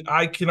Brown, and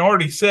I can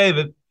already say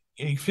that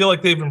you feel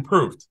like they've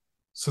improved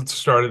since the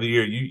start of the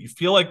year. You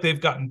feel like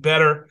they've gotten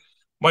better.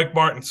 Mike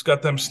Martin's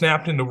got them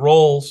snapped into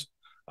roles.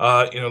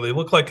 They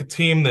look like a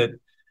team that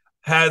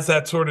has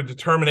that sort of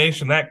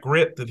determination, that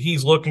grit that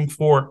he's looking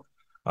for.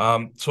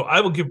 So I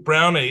will give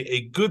Brown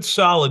a good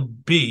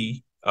solid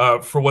B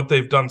for what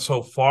they've done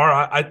so far.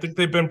 I think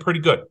they've been pretty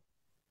good.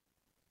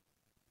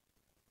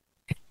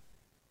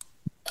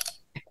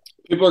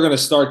 People are going to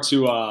start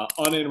to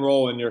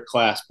unenroll in your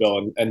class,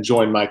 Bill, and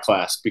join my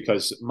class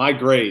because my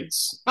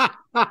grades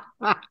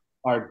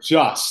are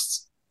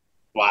just,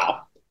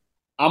 wow.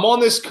 I'm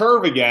on this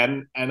curve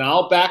again, and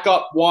I'll back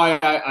up why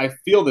I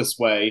feel this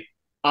way.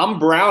 I'm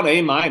Brown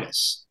A-.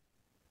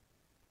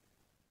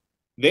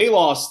 They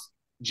lost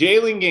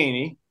Jalen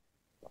Gainey.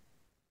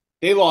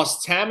 They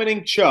lost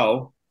Tamaning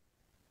Cho.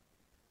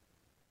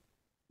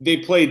 They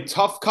played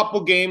tough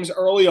couple games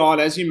early on,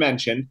 as you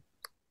mentioned.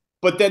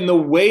 But then the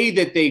way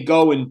that they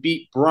go and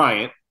beat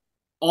Bryant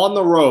on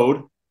the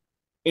road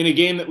in a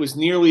game that was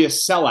nearly a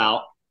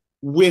sellout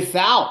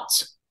without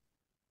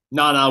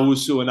Nana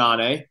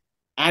Usuanane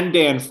and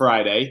Dan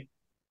Friday,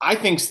 I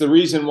think is the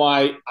reason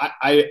why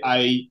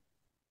I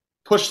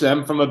push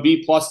them from a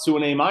B+ to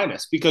an A-.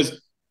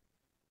 Because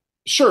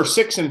sure,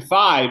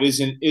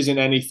 6-5 isn't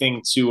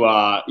anything to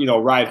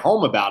ride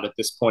home about at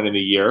this point in the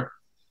year.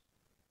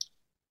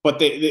 But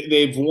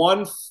they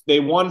won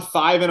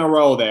 5 in a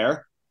row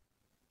there.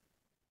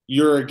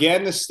 You're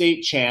again the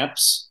state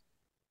champs.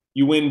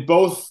 You win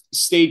both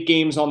state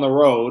games on the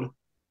road,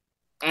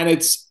 and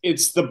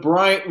it's the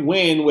Bryant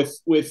win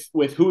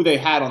with who they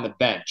had on the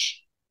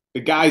bench, the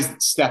guys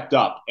that stepped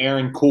up: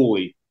 Aaron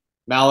Cooley,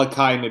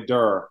 Malachi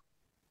Nadur.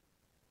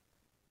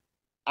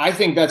 I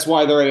think that's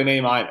why they're at an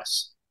A-,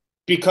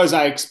 because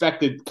I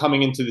expected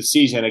coming into the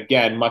season,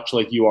 again, much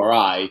like URI,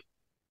 I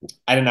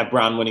didn't have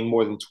Brown winning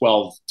more than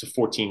 12 to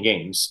 14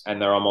 games,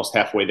 and they're almost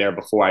halfway there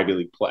before Ivy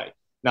League play.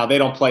 Now, they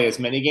don't play as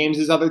many games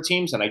as other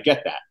teams, and I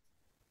get that.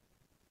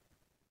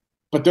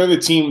 But they're the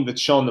team that's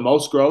shown the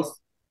most growth.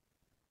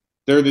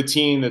 They're the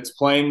team that's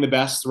playing the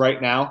best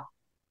right now.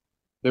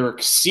 They're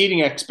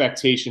exceeding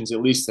expectations,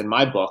 at least in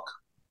my book.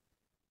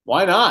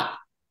 Why not?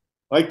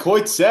 Like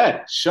Coit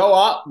said, show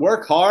up,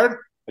 work hard,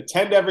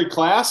 attend every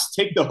class,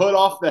 take the hood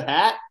off the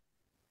hat,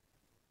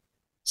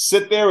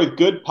 sit there with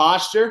good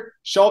posture,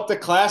 show up to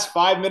class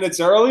 5 minutes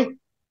early.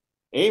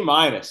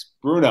 A-,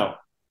 Bruno.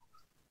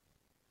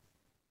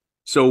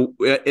 So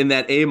in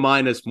that A-,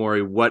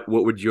 Morey, what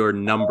would your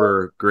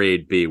number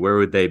grade be? Where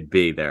would they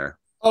be there?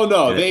 Oh,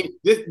 no,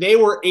 they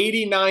were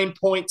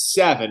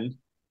 89.7.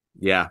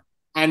 Yeah.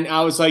 And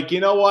I was like, you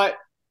know what?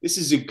 This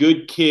is a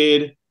good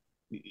kid.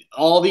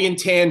 All the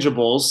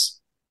intangibles.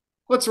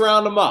 Let's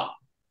round them up.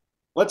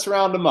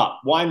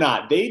 Why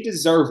not? They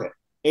deserve it.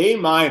 A-,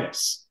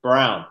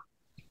 Brown.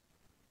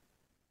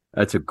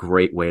 That's a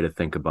great way to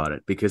think about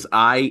it, because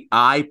I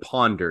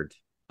pondered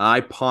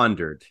A-,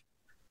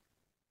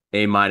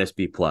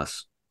 B+.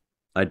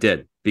 I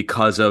did,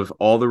 because of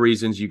all the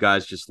reasons you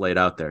guys just laid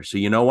out there. So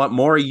you know what,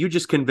 Morey, you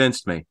just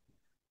convinced me.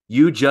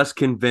 They're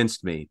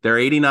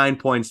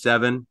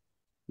 89.7.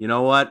 You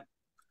know what?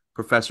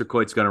 Professor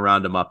Coit's going to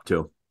round them up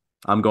too.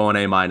 I'm going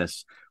A-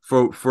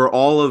 for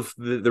all of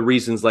the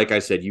reasons, like I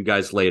said, you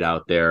guys laid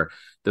out there.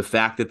 The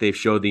fact that they've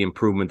showed the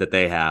improvement that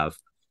they have.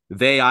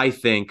 I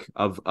think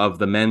of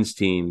the men's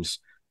teams,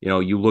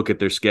 you look at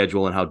their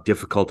schedule and how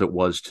difficult it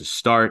was to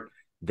start.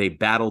 They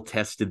battle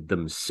tested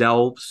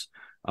themselves.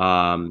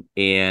 And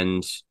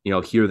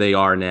here they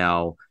are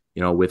now,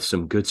 with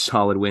some good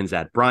solid wins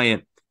at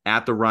Bryant,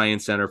 at the Ryan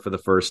Center for the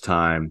first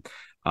time.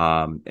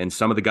 And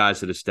some of the guys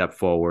that have stepped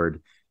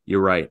forward,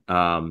 you're right.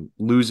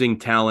 Losing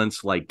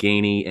talents like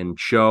Gainey and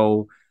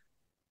Cho,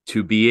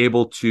 to be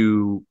able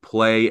to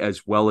play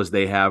as well as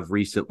they have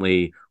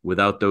recently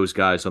without those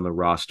guys on the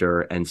roster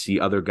and see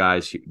other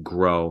guys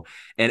grow.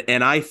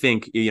 And I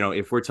think,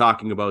 if we're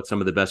talking about some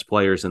of the best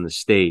players in the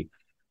state,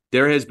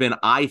 there has been,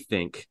 I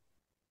think,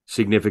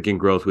 significant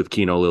growth with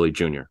Keno Lilly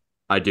Jr.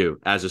 I do,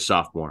 as a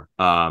sophomore.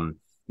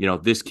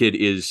 This kid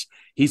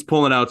he's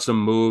pulling out some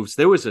moves.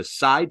 There was a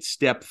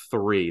sidestep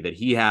 3 that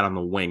he had on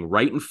the wing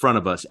right in front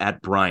of us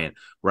at Bryant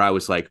where I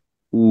was like,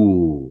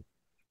 ooh,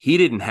 he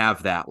didn't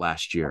have that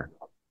last year.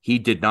 He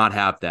did not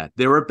have that.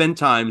 There have been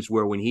times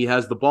where when he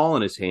has the ball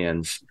in his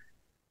hands,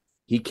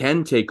 he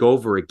can take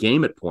over a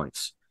game at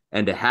points.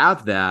 And to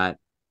have that,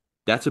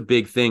 that's a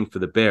big thing for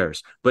the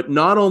Bears. But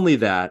not only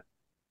that,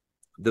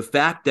 the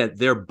fact that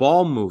their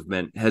ball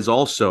movement has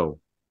also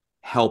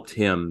helped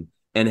him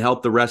and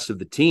helped the rest of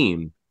the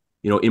team,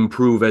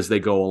 improve as they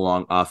go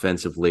along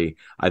offensively,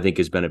 I think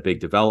has been a big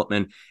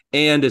development.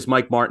 And as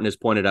Mike Martin has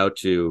pointed out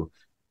too,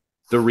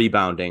 the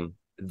rebounding,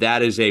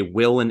 that is a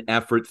will and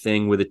effort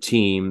thing with a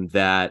team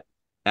that,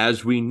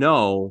 as we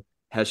know,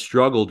 has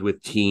struggled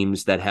with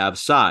teams that have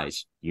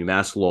size.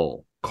 UMass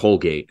Lowell,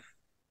 Colgate.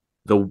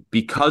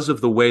 Because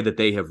of the way that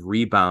they have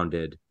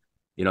rebounded,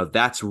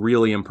 that's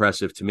really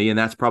impressive to me. And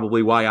that's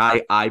probably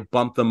why I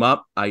bump them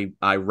up. I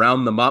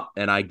round them up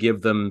and I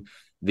give them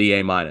the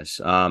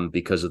A-,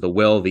 because of the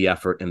will, the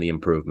effort, and the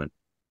improvement.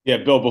 Yeah,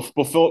 Bill,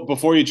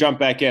 before you jump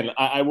back in,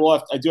 I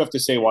do have to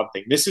say one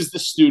thing. This is the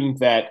student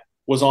that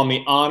was on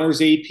the honors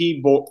AP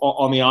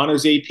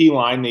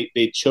line.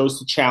 They chose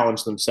to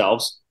challenge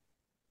themselves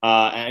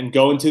and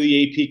go into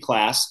the AP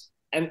class.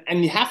 And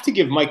you have to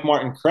give Mike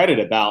Martin credit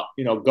about,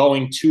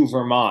 going to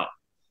Vermont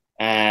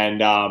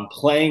and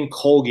playing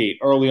Colgate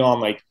early on.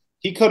 Like,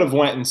 he could have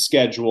went and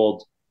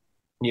scheduled,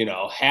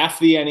 half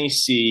the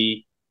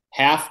NEC,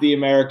 half the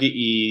America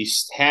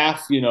East,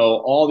 half,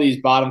 all these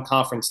bottom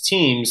conference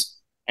teams.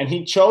 And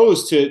he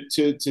chose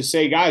to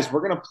say, guys,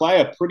 we're going to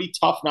play a pretty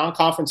tough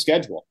non-conference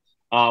schedule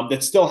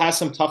that still has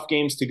some tough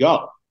games to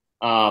go.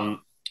 And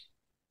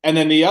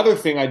then the other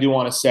thing I do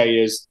want to say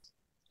is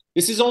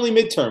this is only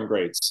midterm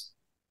grades.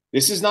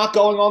 This is not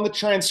going on the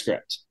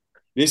transcript.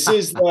 This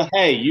is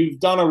hey, you've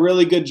done a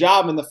really good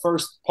job in the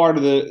first part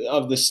of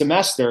the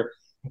semester.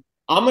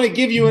 I'm going to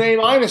give you an A-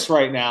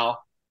 right now.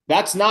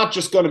 That's not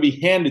just going to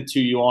be handed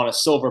to you on a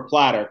silver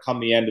platter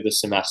come the end of the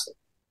semester,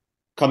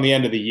 come the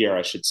end of the year,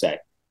 I should say.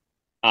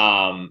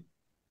 In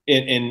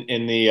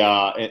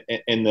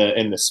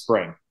the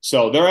spring.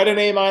 So they're at an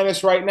A-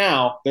 right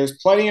now. There's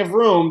plenty of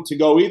room to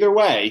go either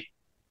way.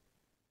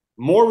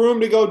 More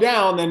room to go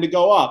down than to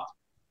go up.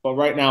 But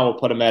right now we'll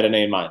put them at an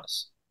A-.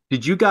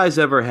 Did you guys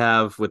ever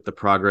have with the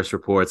progress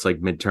reports,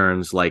 like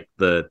midterms, like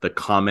the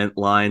comment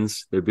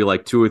lines? There'd be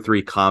like 2 or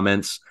 3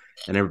 comments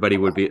and everybody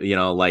would be,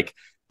 like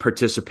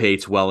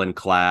participates well in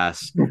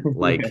class,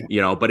 like,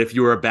 but if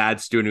you were a bad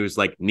student who's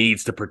like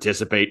needs to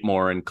participate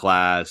more in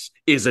class,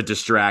 is a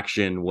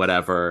distraction,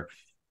 whatever,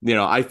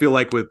 I feel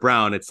like with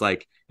Brown, it's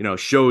like,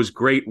 shows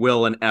great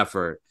will and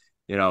effort,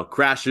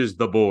 crashes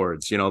the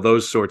boards,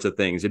 those sorts of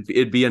things.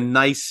 It'd be a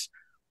nice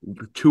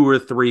 2 or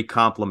 3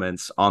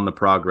 compliments on the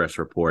progress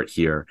report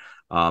here.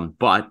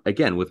 But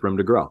again, with room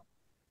to grow.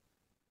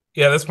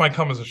 Yeah, this might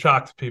come as a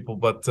shock to people,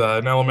 but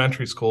in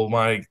elementary school,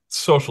 my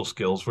social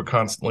skills were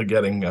constantly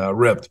getting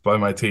ripped by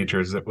my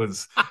teachers. It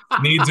was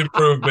needs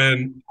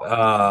improvement,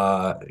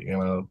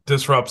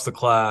 disrupts the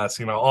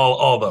class,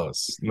 all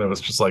those. And it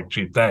was just like,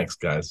 gee, thanks,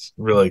 guys.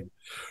 Really,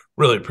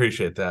 really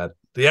appreciate that.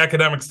 The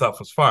academic stuff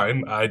was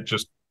fine. I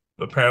just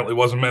apparently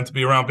wasn't meant to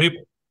be around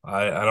people.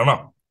 I don't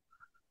know.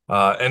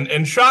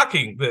 And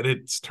shocking that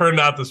it's turned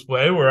out this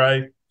way where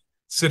I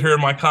sit here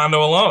in my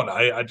condo alone.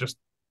 I just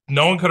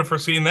no one could have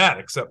foreseen that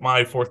except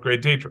my 4th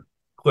grade teacher,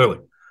 clearly.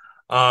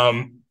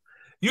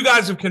 You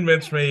guys have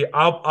convinced me.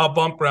 I'll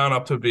bump Brown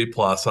up to a B+.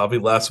 I'll be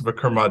less of a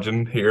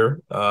curmudgeon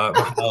here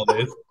the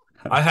holidays.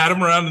 I had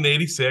him around an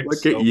 86.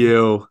 Look at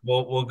you.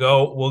 We'll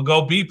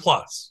go B+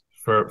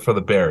 for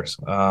the Bears.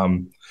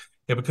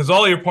 Because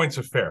all your points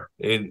are fair.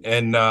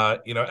 And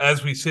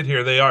as we sit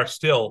here, they are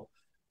still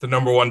the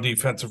number 1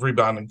 defensive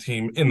rebounding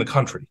team in the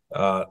country.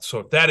 So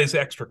if that is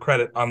extra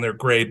credit on their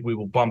grade, we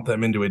will bump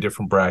them into a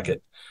different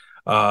bracket.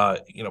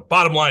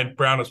 Bottom line,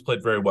 Brown has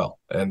played very well,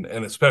 and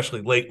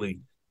especially lately,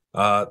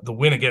 the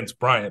win against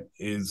Bryant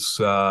is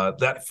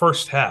that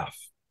first half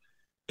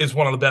is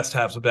one of the best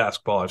halves of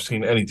basketball I've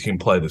seen any team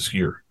play this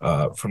year,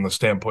 from the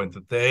standpoint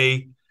that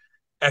they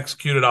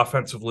executed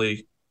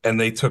offensively and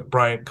they took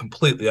Bryant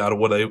completely out of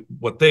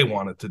what they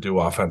wanted to do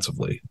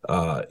offensively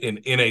in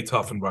a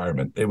tough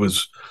environment. It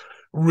was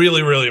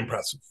really, really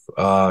impressive.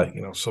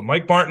 So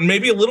Mike Martin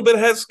maybe a little bit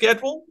ahead of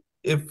schedule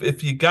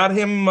if you got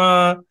him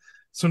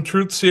some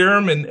truth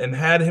serum and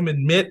had him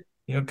admit,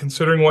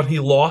 considering what he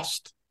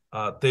lost,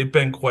 they've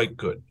been quite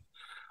good.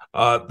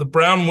 The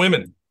Brown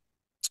women,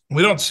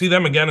 we don't see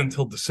them again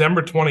until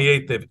December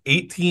 28th. They have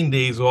 18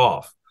 days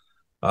off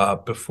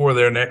before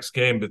their next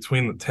game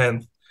between the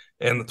 10th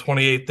and the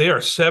 28th. They are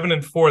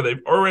 7-4.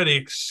 They've already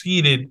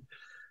exceeded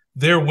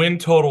their win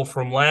total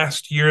from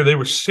last year. They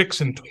were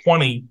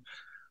 6-20.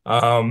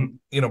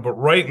 But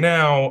right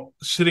now,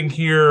 sitting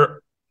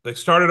here, they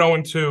started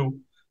 0-2.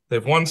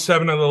 They've won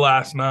 7 of the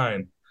last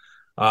 9.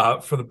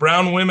 For the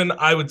Brown women,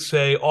 I would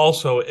say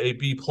also a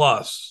B+.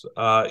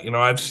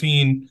 I've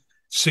seen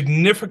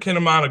significant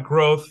amount of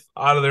growth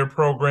out of their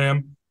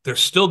program. They're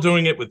still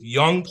doing it with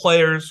young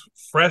players,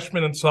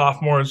 freshmen and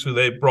sophomores who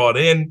they brought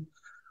in,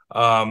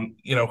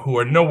 who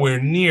are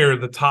nowhere near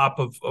the top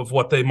of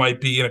what they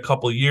might be in a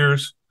couple of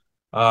years.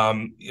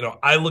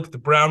 I look at the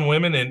Brown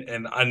women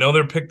and I know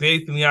they're picked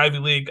 8th in the Ivy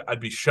League. I'd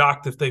be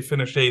shocked if they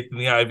finished 8th in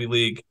the Ivy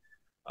League.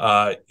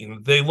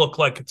 They look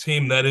like a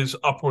team that is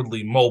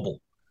upwardly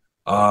mobile.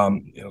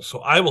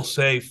 So I will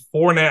say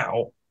for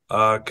now,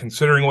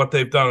 considering what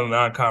they've done in the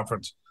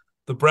non-conference,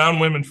 the Brown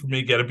women for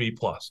me get a B+.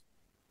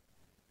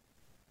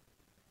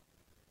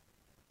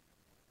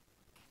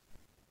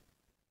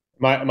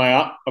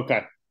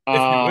 Okay.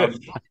 If you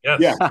wish.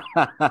 Yes. Yeah.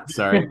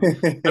 Sorry.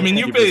 I mean,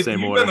 you've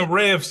been a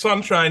ray of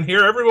sunshine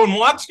here. Everyone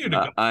wants you to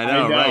go. I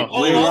know, right?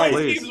 All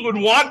teams would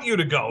want you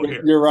to go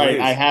here. You're right.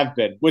 Please. I have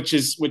been, which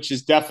is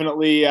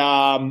definitely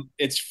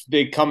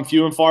they come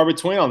few and far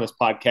between on this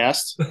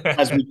podcast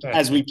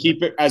as we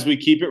keep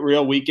it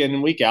real week in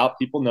and week out.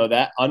 People know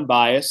that,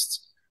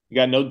 unbiased, You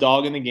got no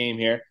dog in the game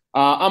here.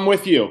 I'm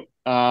with you.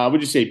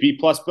 Would you say B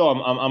plus, Bill?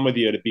 I'm with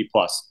you at a B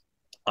plus.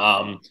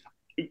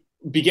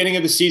 Beginning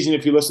of the season,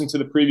 if you listen to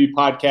the preview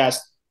podcast,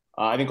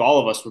 I think all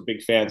of us were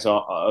big fans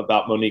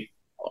about Monique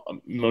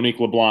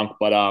LeBlanc,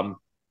 but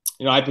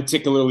I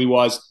particularly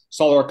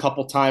saw her a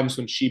couple times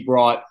when she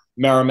brought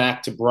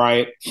Merrimack to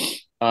Bryant,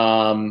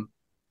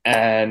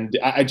 and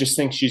I just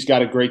think she's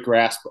got a great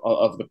grasp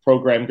of the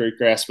program, great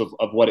grasp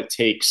of what it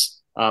takes.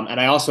 And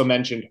I also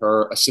mentioned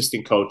her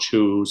assistant coach,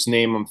 whose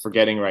name I'm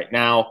forgetting right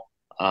now.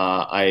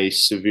 I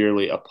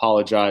severely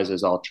apologize,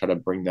 as I'll try to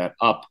bring that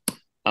up.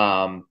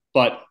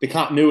 But the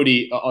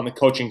continuity on the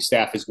coaching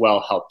staff as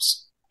well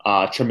helps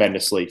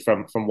tremendously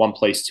from one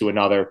place to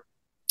another,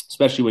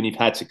 especially when you've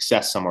had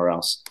success somewhere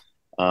else.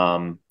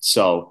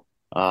 So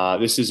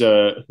this is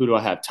who do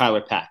I have?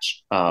 Tyler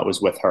Patch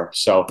was with her.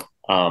 So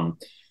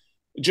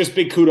just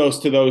big kudos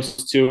to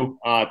those two,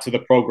 to the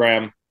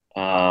program.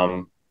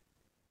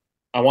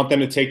 I want them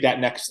to take that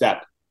next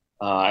step.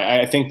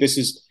 I think this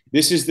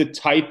is the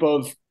type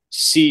of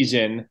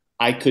season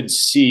I could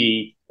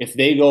see if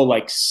they go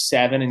like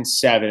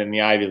 7-7 in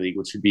the Ivy League,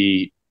 which would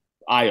be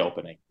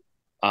eye-opening.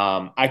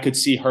 I could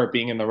see her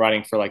being in the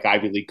running for like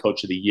Ivy League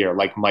Coach of the Year,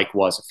 like Mike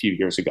was a few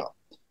years ago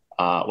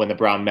when the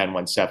Brown men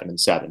went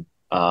 7-7,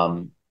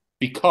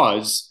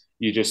 because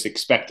you just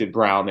expected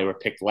Brown. They were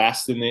picked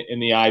last in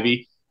the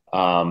Ivy.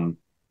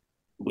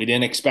 We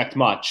didn't expect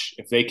much.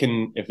 If they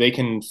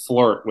can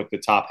flirt with the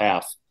top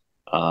half,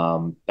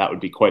 that would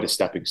be quite a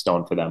stepping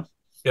stone for them.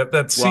 Yep,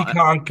 that's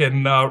Seekonk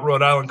and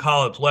Rhode Island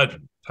College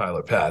legend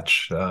Tyler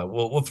Patch.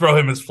 We'll throw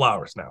him his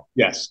flowers now.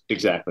 Yes,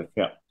 exactly.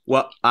 Yeah.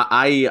 Well,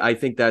 I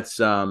think that's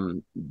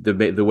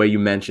the way you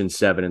mentioned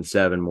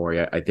 7-7,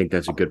 Morey. I think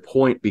that's a good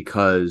point,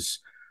 because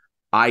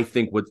I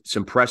think what's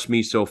impressed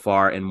me so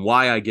far and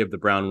why I give the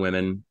Brown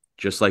women,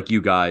 just like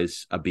you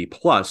guys, a B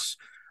plus,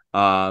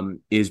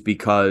 is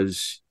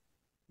because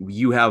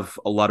you have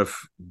a lot of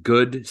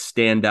good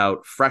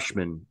standout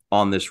freshmen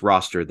on this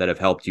roster that have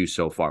helped you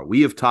so far.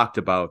 We talked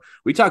about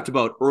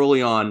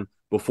early on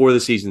before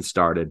the season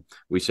started.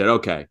 We said,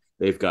 okay,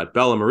 they've got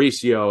Bella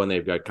Mauricio and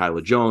they've got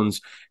Kyla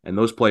Jones and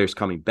those players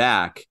coming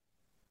back.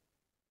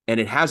 And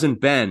it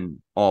hasn't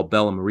been all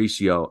Bella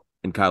Mauricio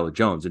and Kyla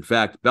Jones. In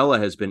fact, Bella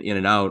has been in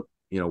and out,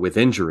 with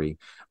injury.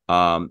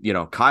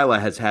 Kyla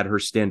has had her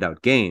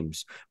standout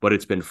games, but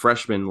it's been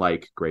freshmen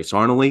like Grace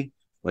Arnoley,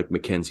 like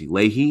Mackenzie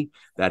Leahy,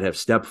 that have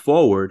stepped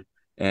forward,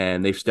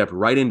 and they've stepped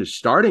right into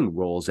starting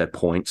roles at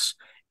points,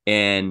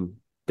 and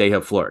they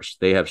have flourished.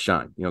 They have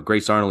shined.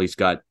 Grace Arnoley's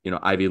got,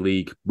 Ivy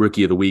League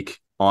Rookie of the Week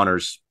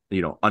honors,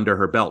 under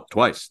her belt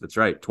twice. That's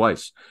right,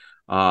 twice.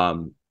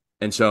 And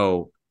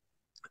so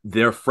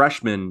their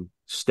freshmen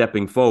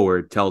stepping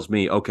forward tells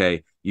me,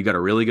 okay, you got a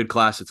really good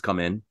class that's come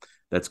in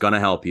that's going to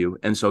help you.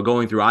 And so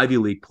going through Ivy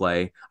League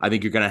play, I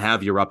think you're going to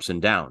have your ups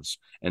and downs.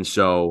 And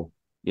so,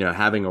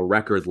 having a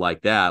record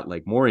like that,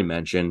 like Morey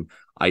mentioned,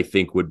 I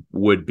think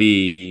would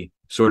be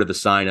sort of the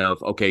sign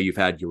of, okay, you've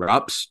had your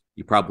ups,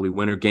 you probably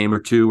win a game or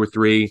two or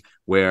three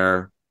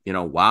where,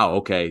 wow,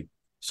 okay,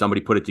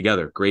 somebody put it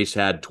together. Grace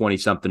had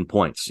 20-something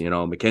points,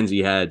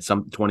 Mackenzie had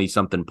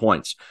 20-something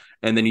points.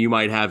 And then you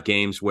might have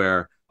games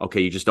where,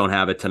 okay, you just don't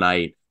have it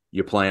tonight.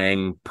 You're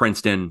playing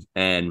Princeton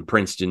and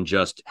Princeton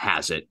just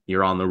has it.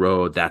 You're on the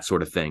road, that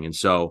sort of thing. And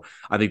so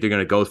I think they're going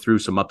to go through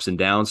some ups and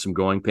downs, some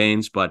growing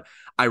pains, but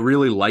I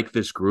really like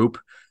this group.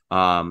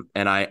 And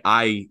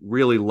I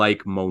really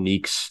like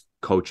Monique's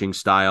coaching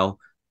style.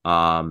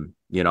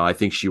 I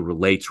think she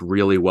relates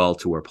really well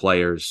to her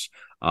players.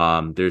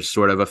 There's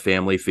sort of a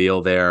family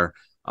feel there.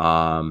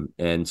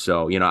 And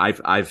so,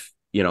 I've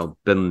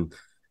been,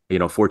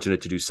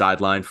 fortunate to do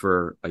sideline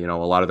for, a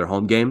lot of their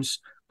home games.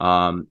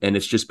 And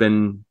it's just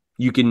been,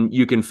 you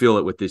can feel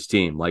it with this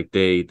team. Like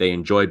they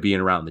enjoy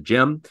being around the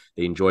gym.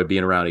 They enjoy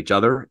being around each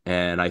other.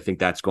 And I think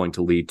that's going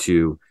to lead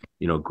to,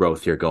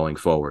 growth here going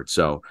forward.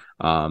 So,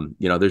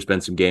 there's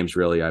been some games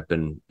really I've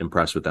been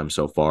impressed with them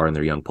so far and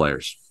their young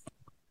players.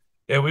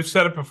 Yeah, we've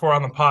said it before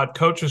on the pod.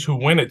 Coaches who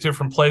win at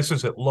different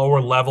places at lower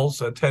levels,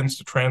 that tends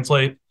to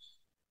translate.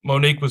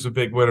 Monique was a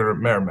big winner at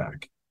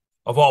Merrimack,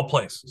 of all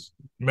places.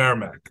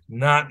 Merrimack,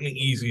 not an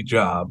easy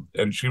job,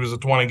 and she was a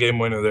 20-game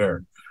winner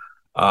there.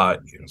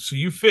 So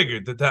you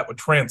figured that would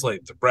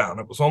translate to Brown.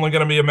 It was only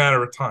going to be a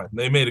matter of time.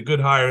 They made a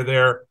good hire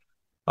there.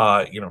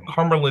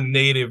 Cumberland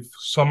native,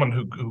 someone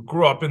who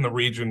grew up in the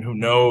region, who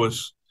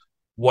knows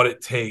what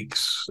it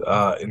takes,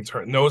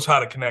 knows how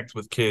to connect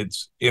with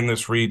kids in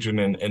this region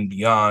and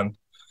beyond.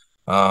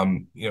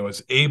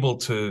 Is able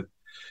to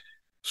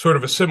sort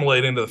of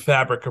assimilate into the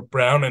fabric of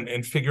Brown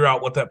and figure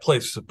out what that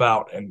place is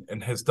about,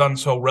 and has done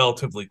so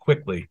relatively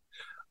quickly.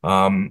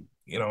 And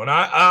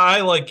I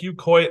like you,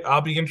 Coit,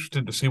 I'll be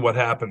interested to see what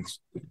happens,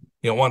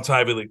 once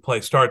Ivy League play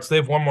starts. They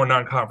have one more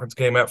non-conference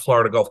game at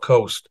Florida Gulf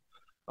Coast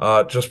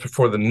just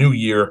before the new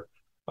year.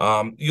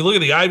 You look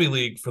at the Ivy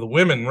League for the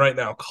women right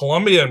now,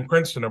 Columbia and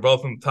Princeton are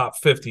both in the top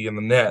 50 in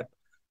the net.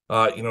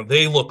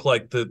 They look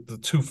like the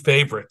two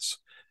favorites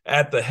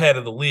at the head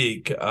of the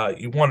league.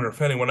 You wonder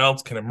if anyone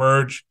else can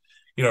emerge.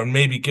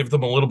 maybe give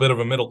them a little bit of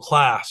a middle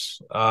class.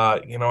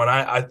 And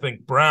I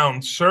think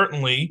Brown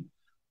certainly,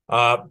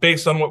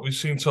 based on what we've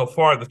seen so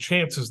far, the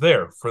chance is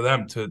there for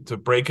them to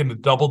break into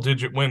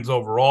double-digit wins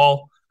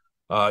overall.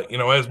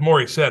 As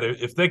Morey said,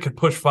 if they could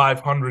push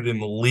 500 in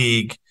the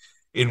league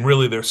in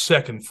really their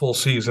second full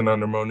season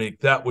under Monique,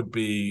 that would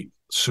be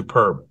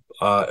superb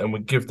and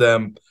would give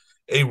them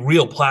a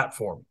real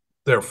platform,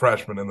 their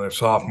freshmen and their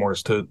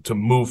sophomores, to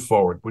move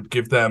forward, would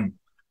give them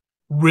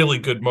really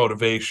good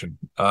motivation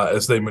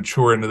as they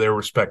mature into their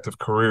respective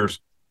careers.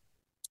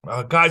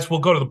 Guys, we'll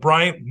go to the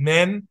Bryant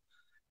men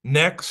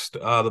next.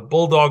 The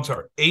Bulldogs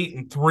are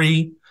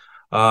 8-3.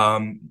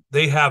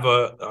 They have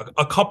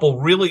a couple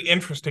really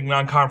interesting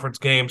non-conference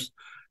games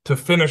to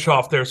finish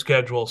off their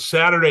schedule.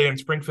 Saturday in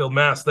Springfield,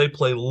 Mass, they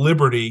play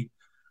Liberty.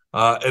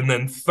 And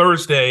then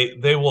Thursday,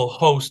 they will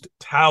host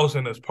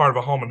Towson as part of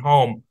a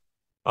home-and-home.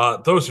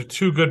 Those are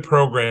two good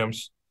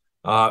programs,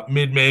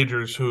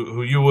 mid-majors,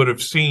 who you would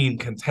have seen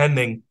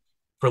contending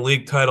for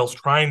league titles,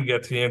 trying to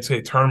get to the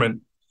NCAA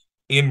tournament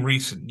in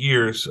recent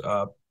years.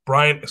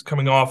 Bryant is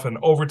coming off an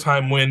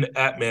overtime win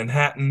at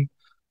Manhattan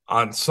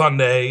on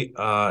Sunday.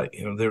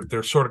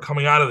 They're sort of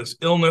coming out of this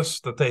illness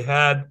that they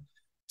had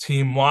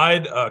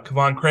team-wide.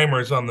 Kevon Kramer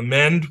is on the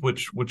mend,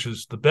 which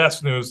is the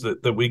best news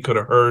that we could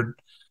have heard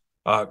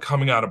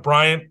coming out of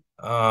Bryant.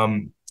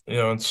 And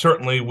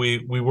certainly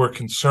we were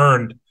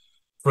concerned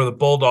for the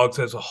Bulldogs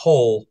as a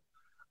whole,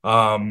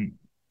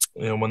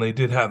 when they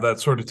did have that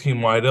sort of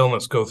team-wide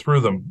illness go through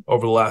them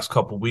over the last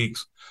couple of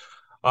weeks.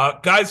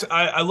 Guys,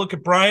 I look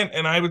at Bryant,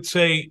 and I would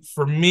say,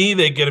 for me,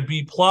 they get a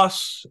B+.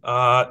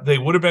 They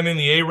would have been in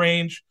the A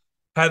range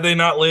had they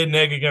not laid an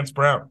egg against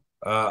Brown.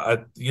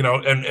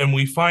 And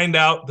we find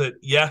out that,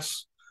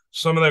 yes,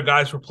 some of their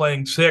guys were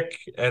playing sick,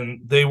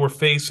 and they were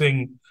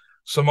facing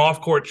some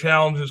off-court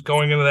challenges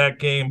going into that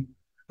game.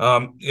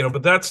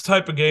 But that's the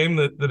type of game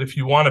that if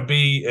you want to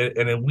be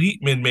an elite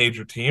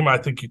mid-major team, I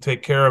think you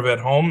take care of at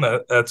home.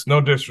 That's no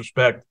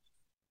disrespect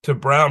to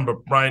Brown,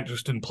 but Bryant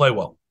just didn't play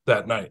well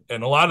that night.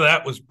 And a lot of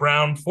that was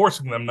Brown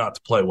forcing them not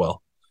to play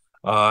well.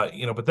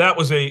 But that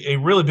was a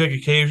really big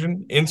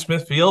occasion in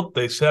Smithfield.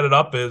 They set it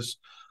up as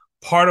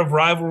part of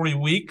rivalry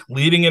week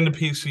leading into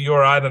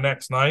PCURI the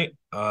next night.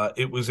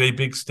 It was a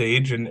big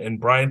stage, and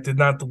Bryant did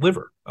not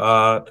deliver.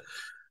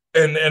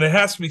 And it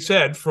has to be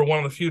said, for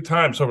one of the few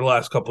times over the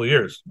last couple of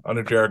years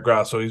under Jared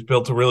Grasso, he's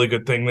built a really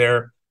good thing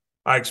there.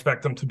 I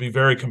expect them to be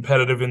very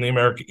competitive in the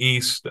America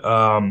East.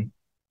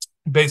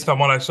 Based on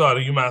what I saw at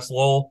UMass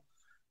Lowell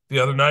the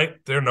other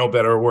night, they're no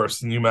better or worse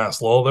than UMass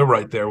Lowell. They're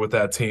right there with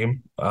that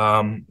team.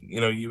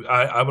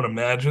 I would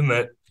imagine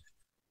that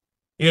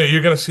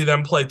you're going to see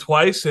them play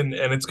twice, and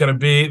they're going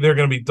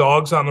to be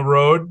dogs on the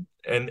road,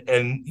 and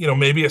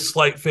maybe a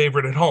slight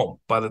favorite at home.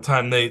 By the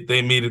time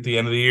they meet at the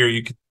end of the year,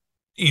 you could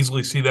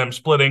easily see them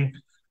splitting.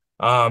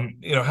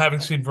 Having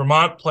seen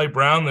Vermont play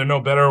Brown, they're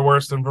no better or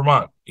worse than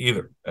Vermont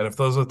either. And if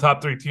those are the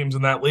top three teams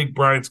in that league,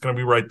 Bryant's going to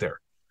be right there.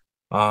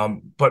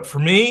 But for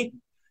me,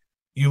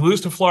 you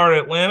lose to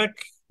Florida Atlantic,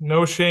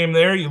 no shame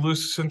there. You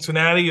lose to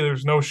Cincinnati,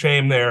 there's no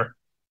shame there.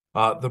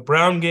 The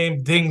Brown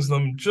game dings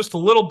them just a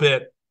little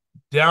bit,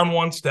 down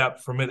one step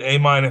from an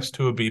A-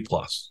 to a B+.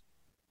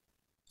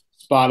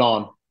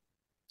 Spot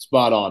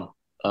on.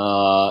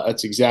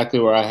 That's exactly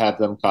where I have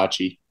them,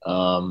 Kachi.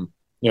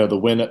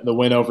 The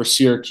win over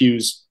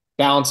Syracuse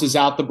balances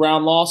out the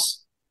Brown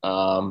loss,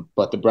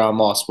 but the Brown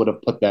loss would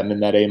have put them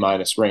in that A-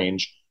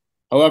 range.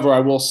 However, I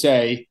will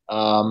say,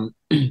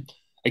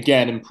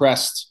 again,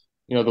 impressed,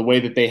 the way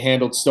that they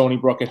handled Stony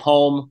Brook at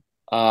home,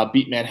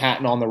 beat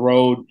Manhattan on the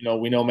road.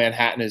 We know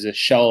Manhattan is a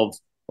shell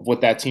of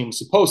what that team was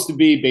supposed to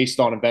be based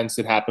on events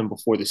that happened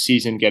before the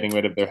season, getting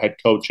rid of their head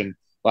coach and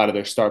a lot of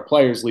their star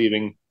players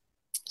leaving.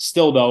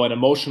 Still, though, an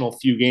emotional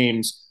few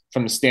games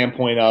from the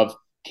standpoint of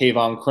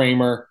Kevon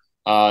Kramer.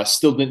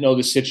 Still didn't know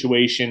the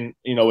situation,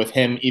 with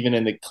him, even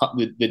in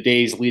the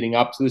days leading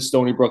up to the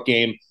Stony Brook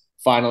game.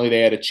 Finally,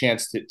 they had a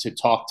chance to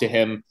talk to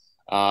him,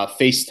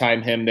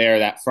 FaceTime him there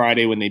that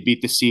Friday when they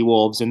beat the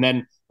Seawolves. And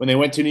then when they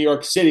went to New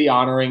York City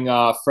honoring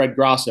Fred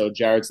Grasso,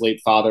 Jared's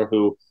late father,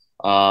 who,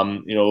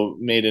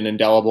 made an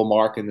indelible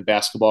mark in the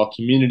basketball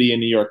community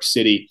in New York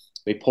City,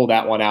 they pulled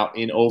that one out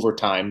in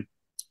overtime.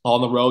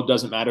 On the road,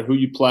 doesn't matter who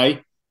you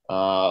play.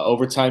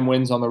 Overtime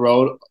wins on the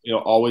road,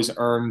 always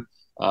earn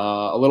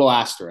a little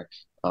asterisk,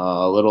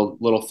 a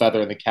little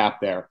feather in the cap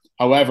there.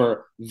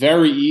 However,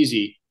 very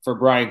easy for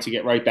Bryant to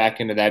get right back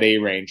into that A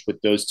range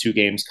with those two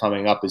games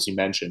coming up, as you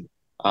mentioned.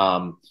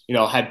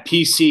 Had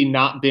PC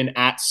not been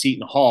at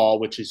Seton Hall,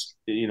 which is,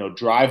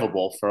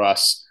 drivable for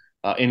us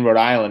in Rhode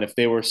Island, if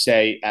they were,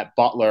 say, at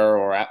Butler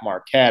or at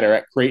Marquette or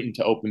at Creighton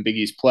to open Big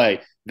East play,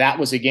 that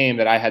was a game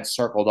that I had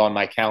circled on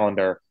my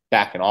calendar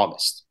back in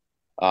August,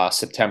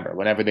 September,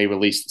 whenever they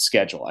released the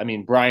schedule. I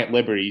mean, Bryant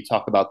Liberty, you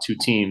talk about two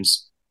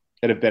teams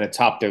that have been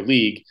atop their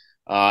league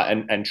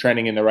and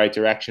trending in the right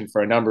direction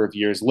for a number of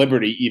years.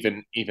 Liberty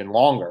even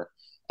longer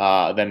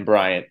than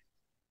Bryant.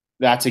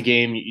 That's a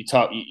game you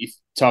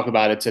talk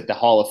about. It's at the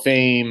Hall of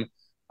Fame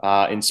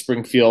in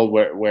Springfield,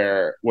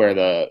 where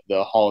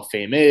the Hall of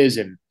Fame is,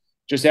 and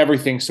just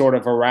everything sort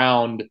of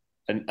around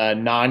a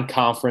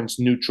non-conference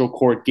neutral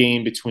court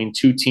game between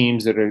two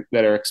teams that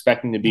are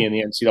expecting to be in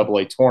the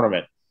NCAA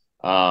tournament.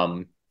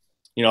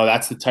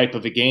 That's the type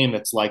of a game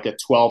that's like a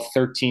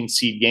 12-13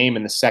 seed game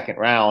in the second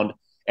round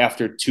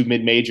after two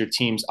mid-major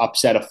teams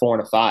upset a 4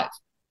 and a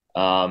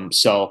 5.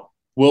 So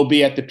we'll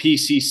be at the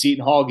PC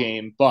Seton Hall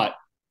game, but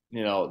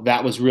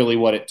that was really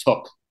what it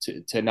took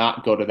to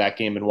not go to that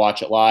game and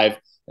watch it live.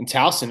 And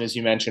Towson, as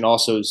you mentioned,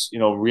 also is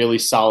really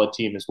solid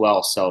team as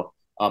well. So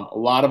a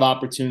lot of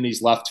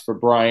opportunities left for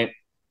Bryant.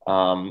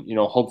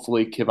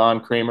 Hopefully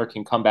Kevon Kramer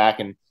can come back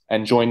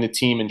and join the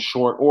team in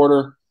short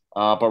order.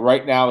 But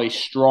right now, a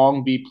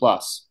strong B+,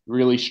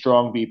 really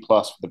strong B+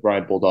 for the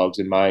Bryant Bulldogs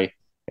in my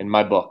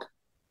book.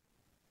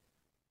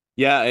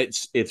 Yeah,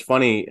 it's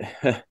funny.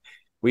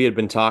 We had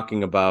been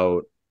talking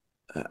about,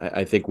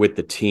 I think, with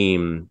the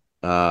team,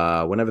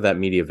 whenever that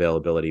media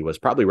availability was,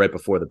 probably right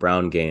before the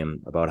Brown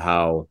game, about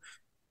how,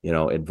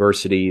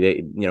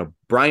 adversity,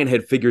 Bryant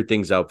had figured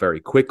things out very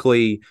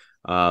quickly.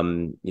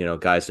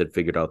 Guys had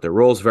figured out their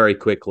roles very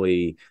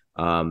quickly.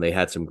 They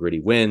had some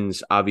gritty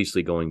wins,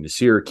 obviously going to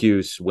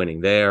Syracuse,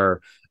 winning there.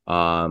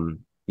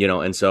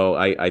 And so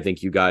I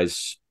think you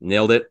guys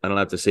nailed it. I don't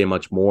have to say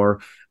much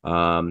more.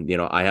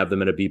 I have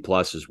them at a B+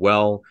 as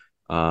well.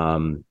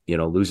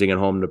 Losing at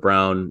home to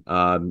Brown,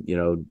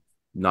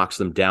 knocks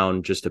them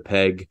down just a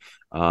peg.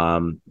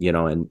 And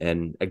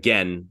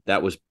again,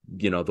 that was,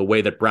 the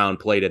way that Brown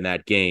played in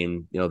that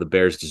game, the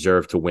Bears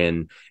deserved to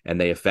win, and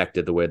they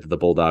affected the way that the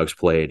Bulldogs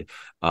played.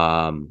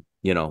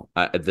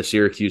 The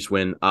Syracuse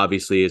win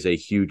obviously is a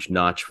huge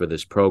notch for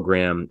this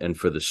program and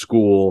for the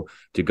school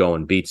to go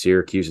and beat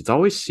Syracuse. It's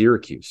always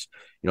Syracuse.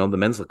 The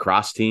men's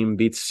lacrosse team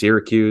beats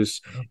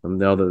Syracuse.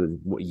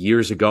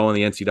 Years ago in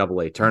the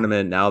NCAA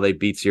tournament, now they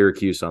beat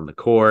Syracuse on the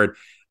court.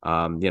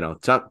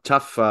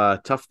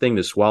 Tough thing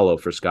to swallow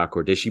for Scott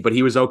Cordischi, but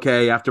he was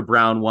okay after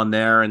Brown won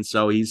there, and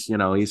so he's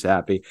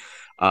happy.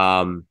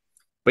 But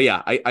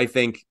yeah, I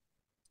think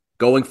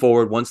going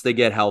forward, once they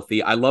get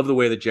healthy, I love the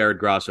way that Jared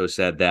Grosso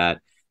said that,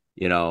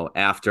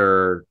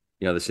 after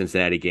the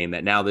Cincinnati game,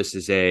 that now this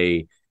is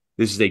a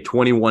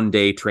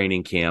 21-day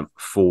training camp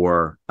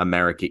for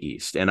America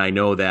East. And I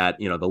know that,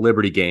 the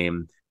Liberty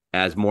game,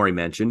 as Morey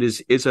mentioned,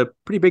 is a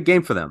pretty big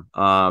game for them,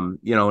 and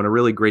a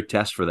really great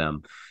test for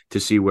them to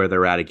see where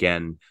they're at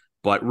again.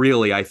 But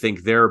really, I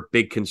think their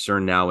big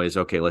concern now is,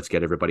 okay, let's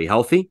get everybody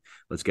healthy.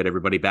 Let's get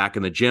everybody back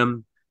in the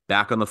gym,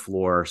 back on the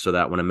floor, so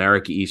that when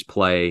America East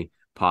play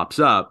pops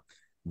up,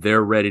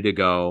 they're ready to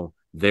go.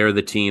 They're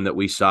the team that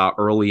we saw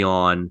early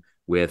on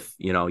with,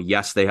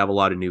 yes, they have a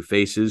lot of new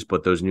faces,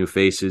 but those new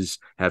faces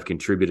have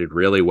contributed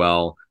really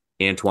well.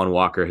 Antoine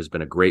Walker has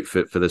been a great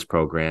fit for this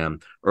program.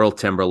 Earl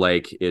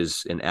Timberlake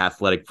is an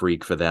athletic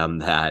freak for them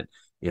that,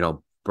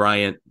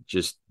 Bryant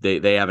just,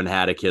 they haven't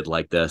had a kid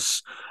like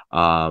this.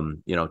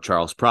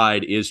 Charles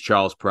Pride is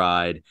Charles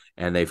Pride,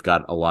 and they've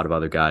got a lot of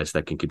other guys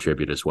that can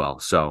contribute as well.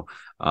 So,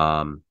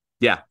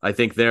 I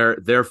think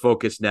their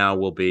focus now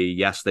will be,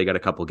 yes, they got a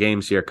couple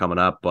games here coming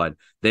up, but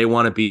they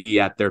want to be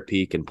at their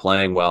peak and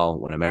playing well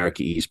when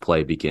America East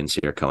play begins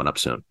here coming up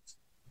soon.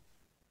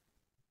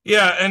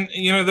 Yeah, and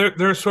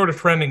they're sort of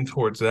trending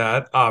towards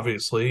that.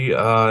 Obviously,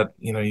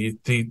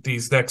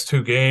 these next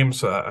two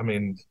games.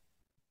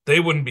 They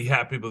wouldn't be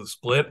happy with a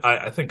split.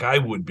 I think I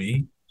would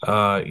be.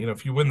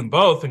 If you win them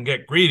both and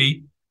get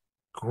greedy,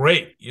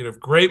 great. You'd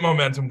have great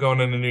momentum going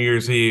into New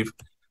Year's Eve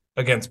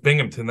against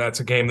Binghamton. That's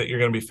a game that you're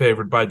going to be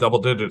favored by double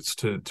digits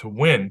to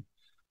win.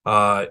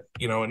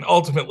 And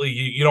ultimately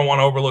you don't want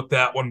to overlook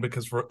that one,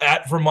 because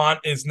at Vermont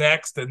is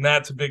next, and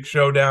that's a big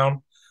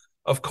showdown.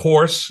 Of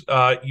course,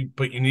 but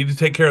you need to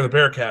take care of the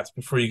Bearcats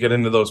before you get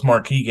into those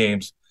marquee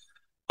games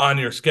on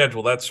your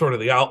schedule. That's sort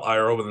of the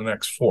outlier over the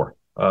next four.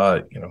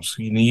 So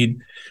you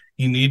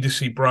need to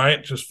see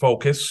Bryant just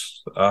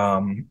focus.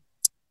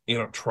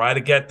 Try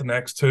to get the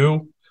next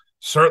two.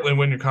 Certainly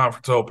win your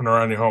conference opener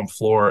on your home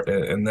floor,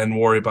 and then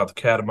worry about the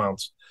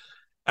Catamounts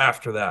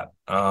after that.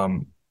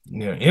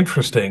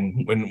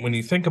 Interesting when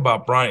you think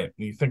about Bryant.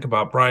 You think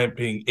about Bryant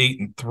being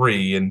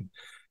 8-3,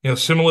 and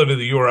similar to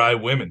the URI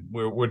women,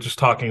 we're just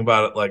talking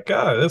about it like,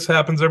 this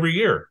happens every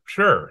year,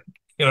 sure,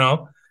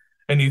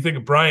 And you think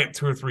of Bryant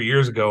 2 or 3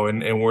 years ago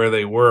and where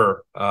they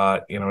were.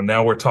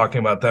 Now we're talking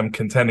about them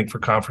contending for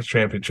conference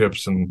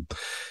championships, and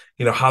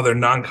how their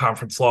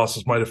non-conference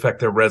losses might affect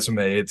their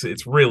resume.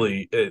 It's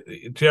really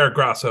Jared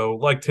Grosso,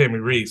 like Tammy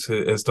Reese,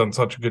 has done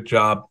such a good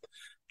job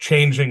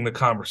changing the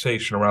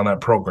conversation around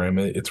that program.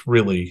 It's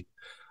really,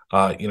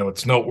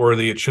 it's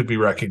noteworthy. It should be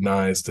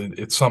recognized.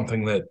 It's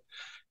something that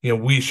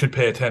we should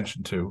pay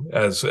attention to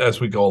as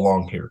we go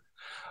along here.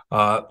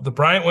 The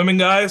Bryant women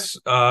guys,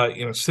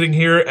 sitting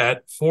here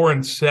at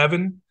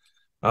 4-7.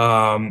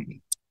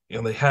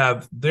 They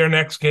have their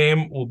next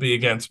game will be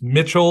against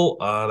Mitchell.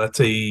 That's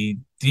a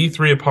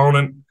D3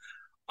 opponent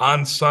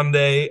on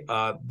Sunday.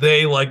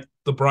 They, like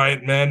the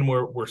Bryant men,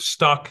 were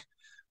stuck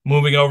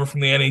moving over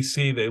from the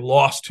NEC. They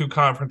lost 2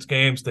 conference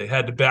games. They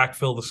had to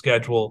backfill the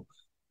schedule,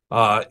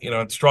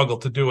 and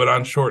struggled to do it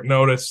on short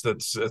notice.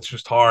 That's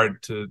just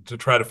hard to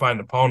try to find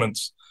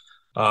opponents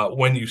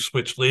when you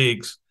switch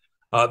leagues.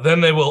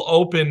 Then they will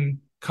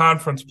open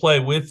conference play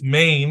with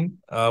Maine.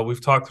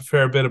 We've talked a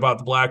fair bit about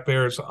the Black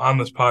Bears on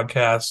this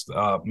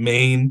podcast.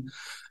 Maine,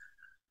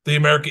 the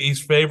America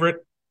East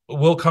favorite,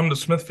 will come to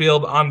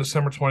Smithfield on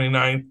December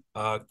 29th.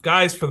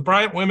 Guys, for the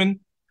Bryant women,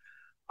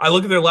 I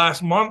look at their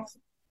last month.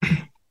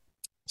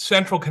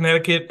 Central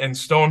Connecticut and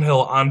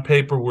Stonehill on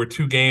paper were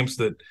two games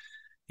that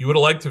you would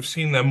have liked to have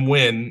seen them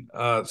win.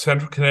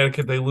 Central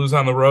Connecticut, they lose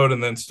on the road,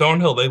 and then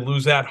Stonehill, they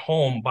lose at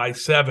home by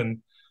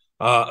 7.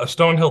 A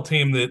Stonehill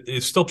team that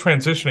is still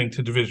transitioning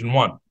to Division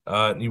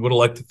I. You would have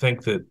liked to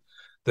think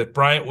that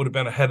Bryant would have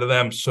been ahead of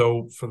them.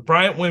 So for the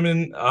Bryant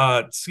women,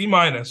 C-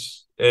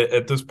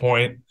 at this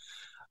point.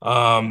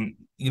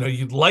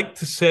 You'd like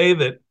to say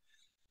that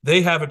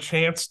they have a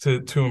chance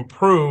to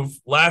improve.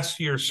 Last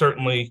year,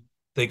 certainly,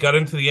 they got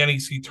into the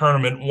NEC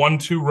tournament, won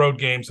 2 road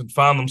games, and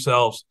found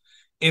themselves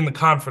in the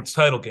conference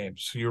title game.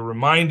 So you're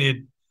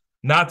reminded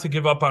not to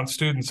give up on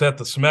students at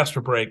the semester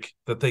break,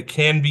 that they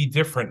can be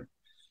different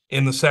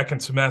in the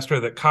second semester,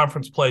 that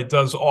conference play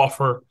does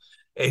offer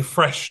a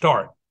fresh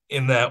start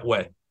in that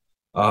way.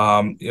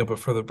 But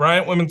for the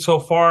Bryant women so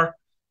far,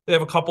 they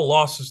have a couple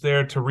losses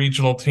there to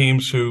regional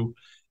teams who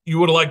you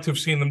would have liked to have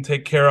seen them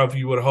take care of.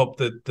 You would have hoped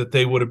that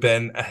they would have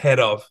been ahead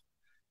of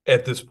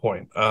at this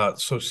point.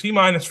 So C-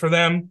 for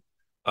them,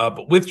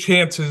 but with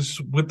chances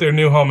with their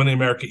new home in the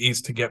America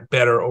East to get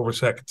better over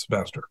second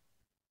semester.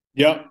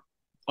 Yep,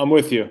 I'm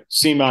with you.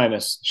 C-,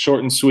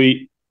 short and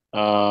sweet.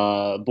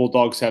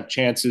 Bulldogs have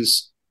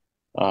chances.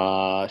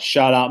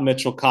 Shout out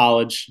Mitchell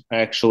College. I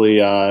actually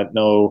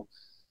know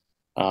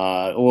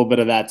a little bit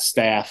of that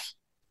staff.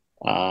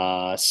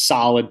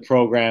 Solid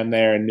program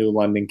there in New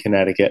London,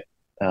 Connecticut.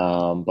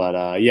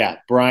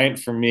 Bryant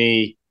for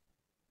me,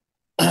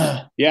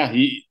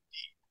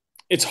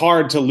 it's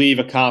hard to leave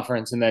a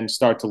conference and then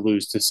start to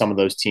lose to some of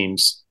those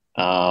teams.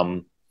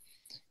 The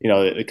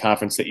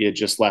conference that you had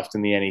just left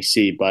in the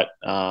NEC, but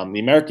the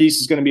America East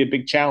is going to be a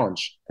big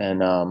challenge.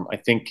 And I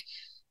think,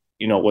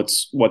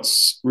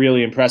 what's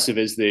really impressive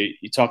is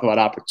you talk about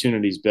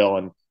opportunities, Bill,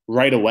 and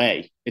right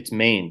away it's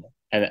Maine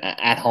and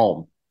at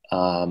home.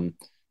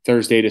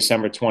 Thursday,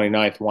 December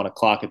 29th,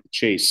 1:00 at the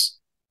Chase.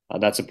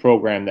 That's a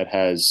program that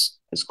has,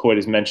 as Coit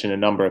has mentioned a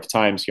number of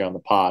times here on the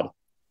pod,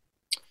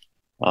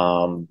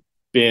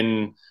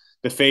 been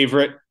the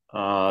favorite.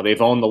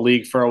 They've owned the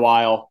league for a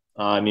while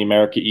in the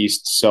America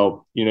East.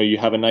 So, you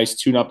have a nice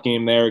tune-up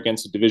game there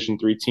against a Division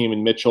III team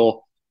in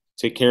Mitchell.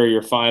 Take care of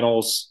your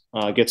finals,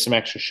 get some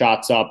extra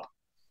shots up,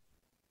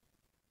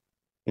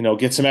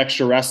 get some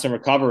extra rest and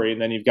recovery,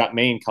 and then you've got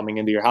Maine coming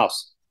into your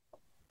house.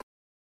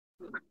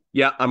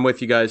 Yeah, I'm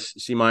with you guys.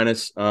 C-.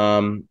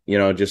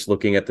 Just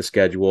looking at the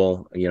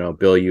schedule,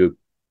 Bill, you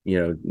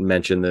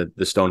mentioned the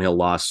Stonehill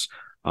loss.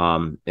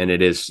 And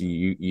it is,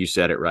 you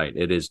said it right.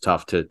 It is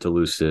tough to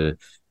lose to,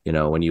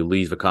 when you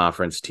leave a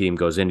conference, team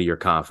goes into your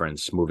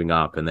conference, moving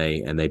up, and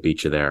they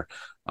beat you there.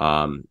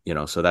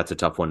 So that's a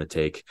tough one to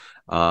take.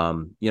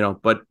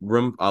 But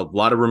a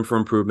lot of room for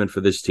improvement for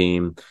this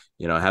team.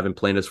 Having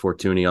Plaintiff's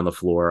Fortuny on the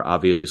floor,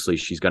 obviously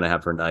she's going to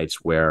have her nights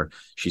where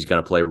she's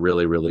going to play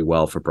really, really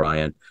well for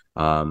Bryant.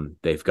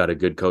 They've got a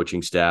good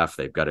coaching staff.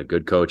 They've got a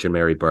good coach in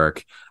Mary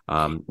Burke.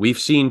 We've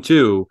seen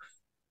too,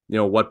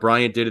 what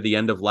Bryant did at the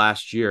end of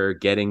last year,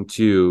 getting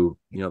to,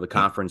 the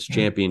conference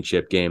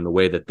championship game the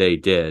way that they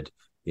did.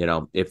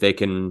 If they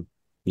can,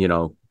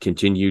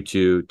 continue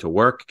to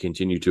work,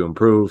 continue to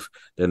improve,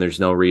 then there's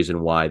no reason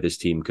why this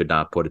team could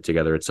not put it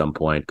together at some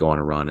point, go on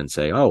a run and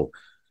say, oh,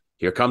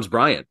 here comes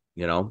Bryant.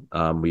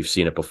 We've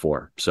seen it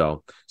before.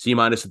 So C-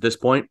 at this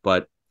point,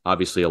 but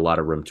obviously a lot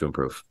of room to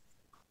improve.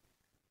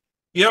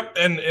 Yep,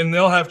 and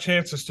they'll have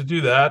chances to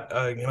do that,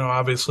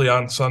 obviously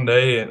on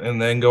Sunday,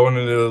 and then going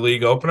into the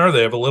league opener.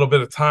 They have a little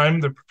bit of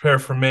time to prepare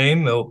for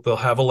Maine. They'll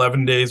have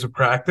 11 days of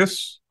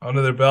practice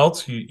under their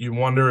belts. You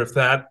wonder if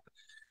that,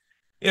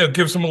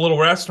 gives them a little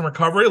rest and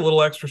recovery, a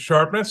little extra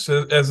sharpness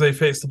as they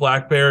face the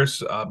Black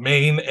Bears.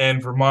 Maine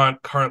and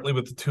Vermont currently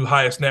with the 2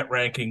 highest net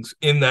rankings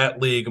in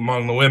that league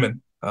among the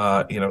women.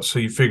 So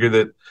you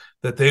figure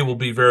that they will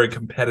be very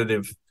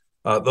competitive.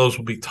 Those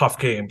will be tough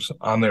games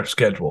on their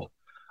schedule.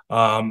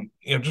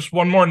 Just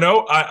one more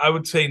note, I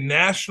would say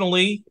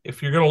nationally,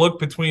 if you're going to look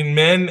between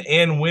men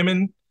and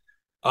women,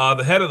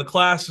 the head of the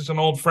class is an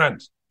old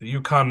friend, the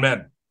UConn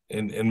men,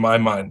 in my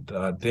mind.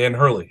 Dan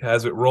Hurley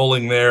has it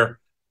rolling there.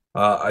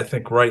 I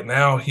think right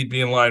now he'd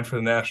be in line for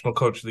the National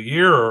Coach of the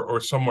Year or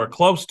somewhere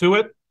close to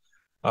it.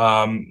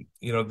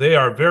 They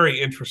are very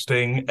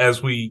interesting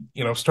as we,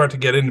 start to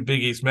get into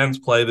Big East men's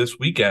play this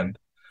weekend.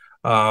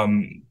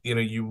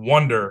 You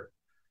wonder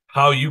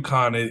how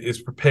UConn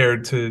is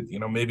prepared to,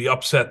 maybe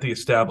upset the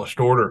established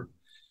order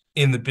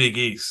in the Big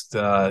East.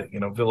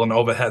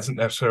 Villanova hasn't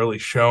necessarily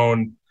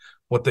shown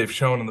what they've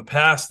shown in the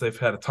past. They've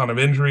had a ton of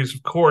injuries,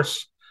 of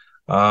course.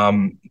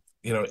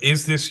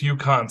 Is this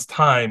UConn's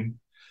time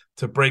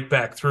to break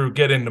back through,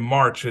 get into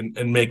March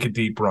and make a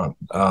deep run?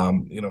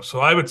 So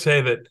I would say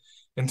that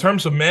in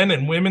terms of men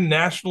and women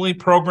nationally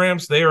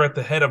programs, they are at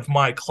the head of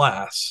my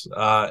class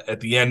at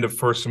the end of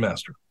first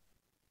semester.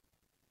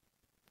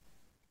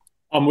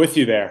 I'm with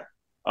you there.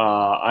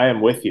 I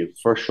am with you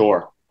for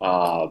sure.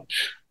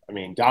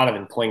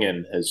 Donovan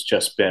Clingan has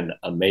just been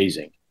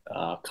amazing.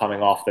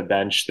 Coming off the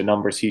bench, the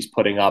numbers he's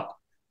putting up,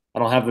 I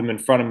don't have them in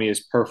front of me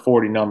as per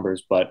 40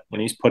 numbers, but when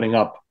he's putting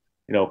up,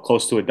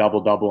 close to a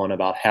double-double in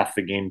about half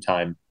the game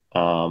time,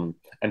 and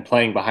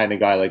playing behind a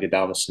guy like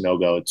Adama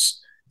Sanogo,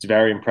 it's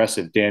very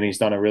impressive. Danny's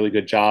done a really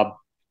good job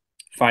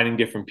finding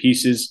different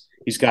pieces.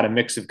 He's got a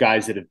mix of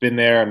guys that have been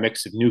there, a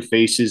mix of new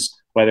faces,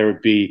 whether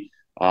it be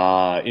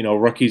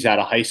rookies out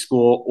of high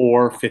school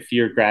or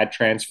fifth-year grad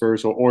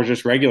transfers or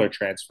just regular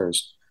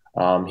transfers.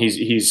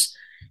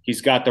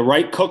 He's got the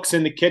right cooks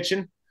in the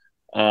kitchen,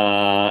 they've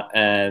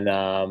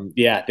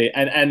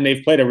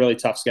played a really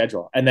tough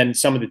schedule. And then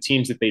some of the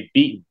teams that they've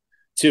beaten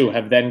too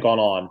have then gone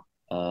on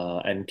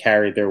and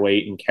carried their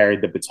weight and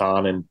carried the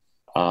baton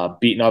and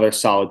beaten other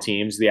solid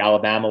teams. The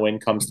Alabama win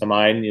comes to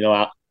mind.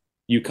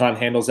 UConn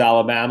handles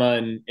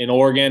Alabama in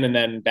Oregon, and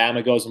then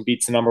Bama goes and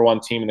beats the number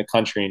one team in the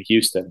country in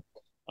Houston.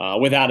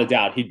 Without a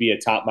doubt, he'd be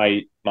atop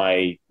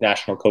my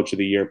National Coach of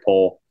the Year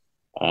poll,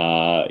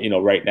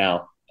 right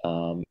now.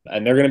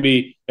 And they're going to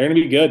be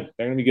good.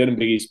 They're going to be good in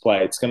Big East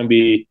play. It's going to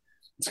be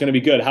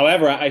good.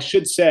 However, I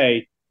should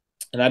say,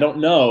 and I don't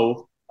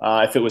know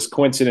if it was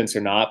coincidence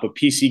or not, but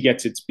PC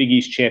gets its Big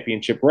East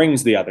championship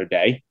rings the other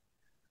day.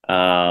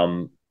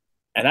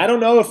 And I don't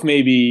know if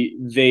maybe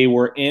they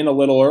were in a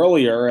little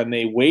earlier and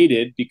they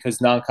waited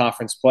because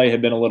non-conference play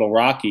had been a little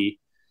rocky.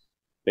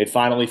 They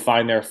finally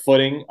find their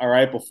footing, all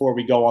right, before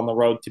we go on the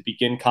road to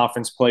begin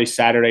conference play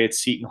Saturday at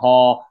Seton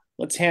Hall.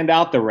 Let's hand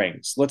out the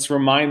rings. Let's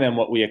remind them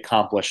what we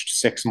accomplished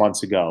 6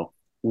 months ago.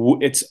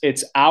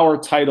 It's our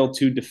title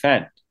to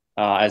defend,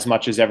 as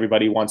much as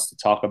everybody wants to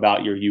talk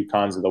about your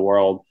UConns of the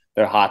world,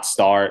 their hot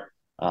start,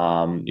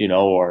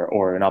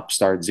 or an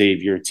upstart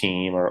Xavier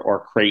team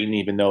or Creighton,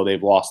 even though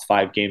they've lost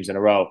 5 games in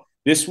a row.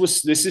 This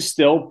is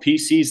still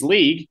PC's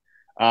league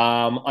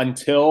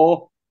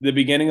until the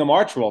beginning of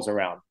March rolls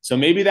around. So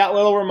maybe that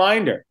little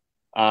reminder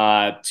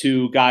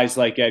to guys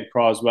like Ed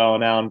Croswell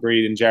and Alan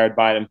Breed and Jared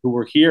Bynum, who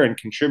were here and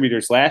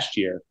contributors last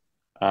year,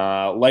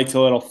 lights a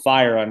little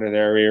fire under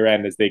their rear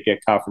end as they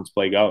get conference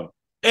play going.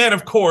 And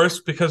of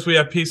course, because we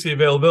have PC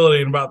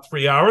availability in about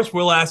 3 hours,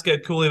 we'll ask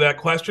Ed Cooley that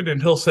question,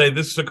 and he'll say,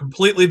 this is a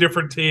completely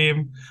different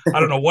team. I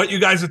don't know what you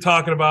guys are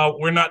talking about.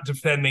 We're not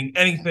defending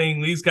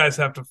anything. These guys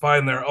have to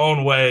find their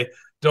own way.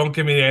 Don't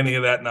give me any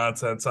of that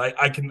nonsense.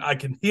 I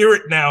can hear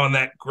it now in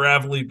that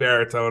gravelly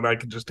baritone. I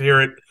can just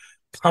hear it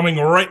coming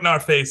right in our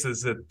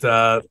faces at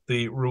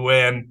the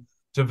Rouen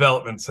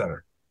Development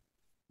Center.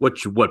 What,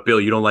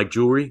 Bill? You don't like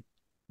jewelry?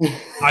 You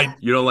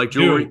don't like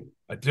jewelry?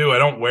 I do. I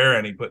don't wear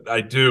any, but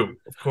I do,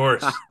 of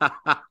course.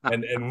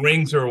 and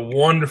rings are a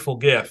wonderful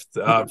gift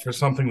for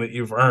something that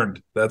you've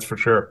earned. That's for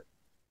sure.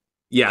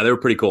 Yeah, they were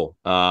pretty cool.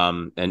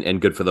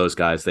 And good for those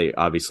guys. They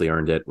obviously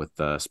earned it with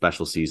the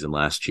special season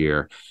last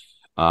year.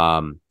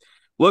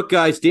 Look,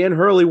 guys, Dan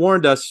Hurley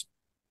warned us.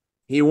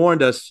 He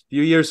warned us a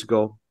few years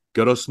ago.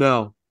 Get us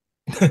now.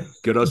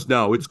 Get us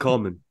now. It's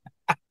coming.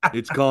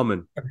 It's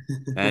coming.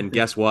 And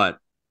guess what?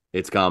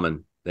 It's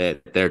coming.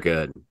 They're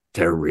good.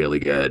 They're really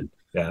good.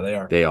 Yeah, they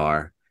are. They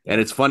are. And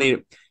it's funny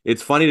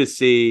to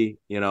see,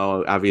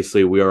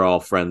 obviously we are all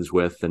friends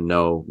with and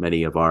know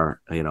many of our,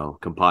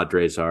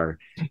 compadres are,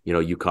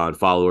 UConn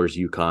followers,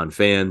 UConn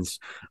fans.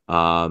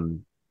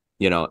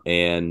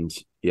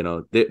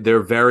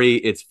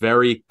 It's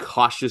very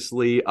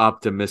cautiously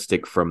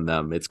optimistic from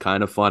them. It's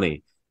kind of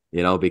funny,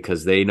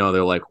 because they know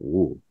they're like,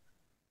 ooh,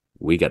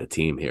 we got a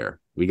team here.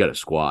 We got a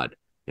squad.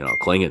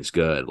 Klingon's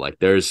good. Like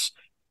there's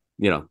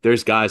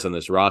guys on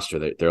this roster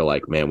that they're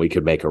like, man, we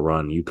could make a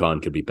run.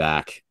 UConn could be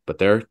back, but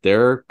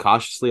they're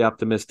cautiously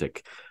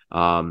optimistic.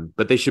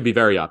 But they should be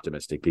very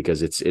optimistic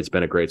because it's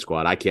been a great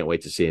squad. I can't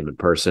wait to see them in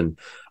person.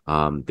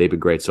 They've been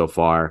great so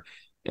far.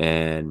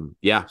 And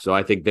yeah, so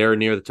I think they're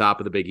near the top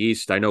of the Big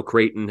East. I know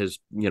Creighton has,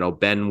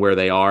 been where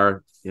they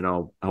are,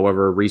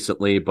 however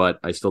recently, but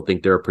I still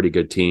think they're a pretty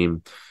good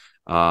team.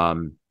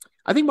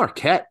 I think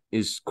Marquette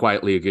is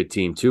quietly a good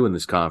team too in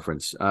this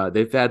conference.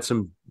 They've had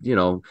some,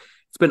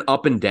 it's been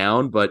up and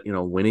down, but,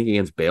 winning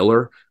against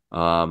Baylor,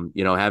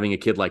 having a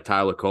kid like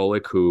Tyler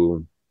Kolek,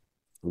 who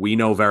we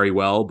know very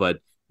well, but,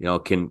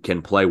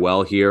 can play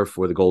well here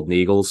for the Golden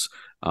Eagles.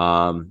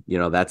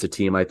 That's a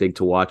team I think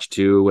to watch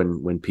too.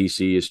 And when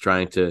PC is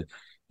trying to,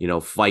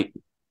 fight,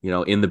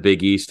 in the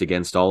Big East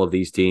against all of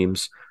these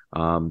teams,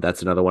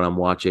 that's another one I'm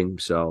watching.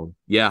 So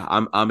yeah,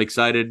 I'm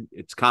excited.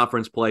 It's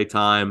conference play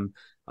time.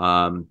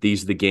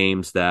 These are the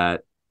games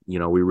that,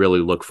 we really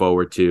look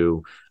forward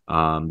to.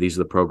 These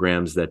are the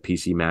programs that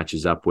PC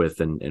matches up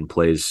with and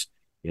plays,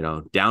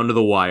 down to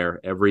the wire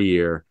every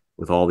year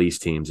with all these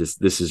teams.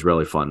 This is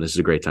really fun. This is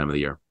a great time of the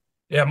year.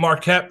 Yeah,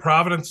 Marquette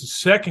Providence's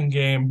second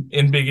game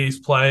in Big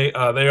East play.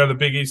 They are the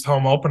Big East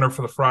home opener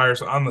for the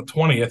Friars on the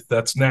 20th.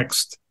 That's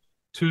next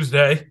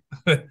Tuesday.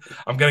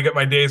 I'm going to get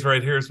my days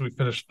right here as we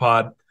finish the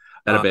pod.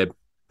 Babe.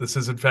 This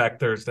is, in fact,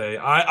 Thursday.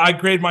 I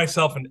grade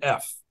myself an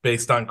F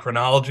based on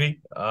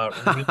chronology.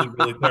 Really,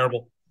 really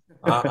terrible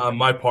on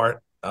my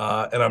part.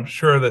 And I'm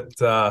sure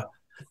that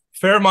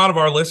fair amount of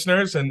our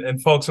listeners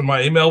and folks in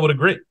my email would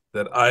agree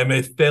that I'm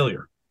a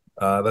failure.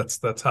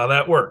 That's how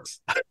that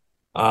works.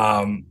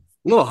 A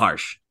little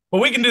harsh,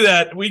 but we can do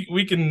that.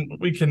 We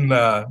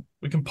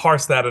can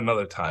parse that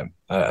another time.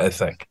 I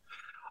think.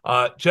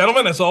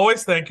 Gentlemen, as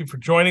always, thank you for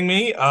joining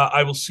me.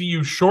 I will see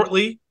you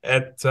shortly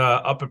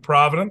up at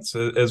Providence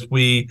as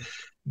we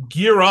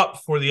gear up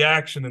for the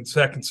action in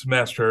second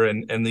semester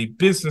and the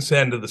business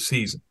end of the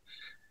season.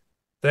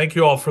 Thank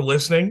you all for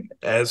listening.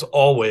 As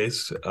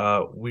always,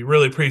 we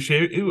really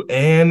appreciate you,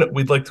 and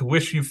we'd like to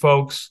wish you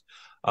folks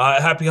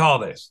happy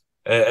holidays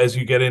as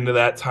you get into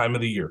that time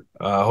of the year.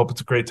 I hope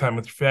it's a great time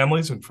with your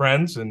families and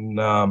friends, and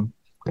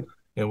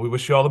we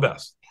wish you all the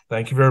best.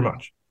 Thank you very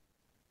much.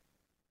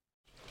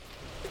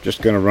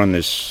 Just going to run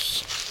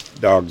this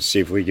dog to see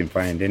if we can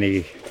find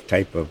any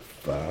type of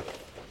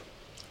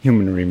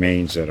human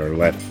remains that are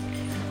left.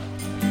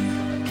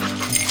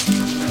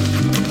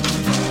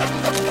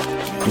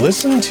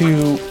 Listen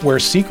to Where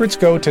Secrets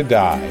Go to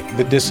Die,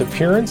 The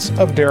Disappearance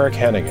of Derek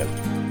Hennigan.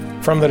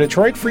 From the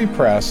Detroit Free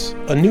Press,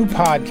 a new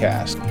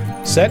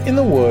podcast set in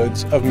the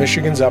woods of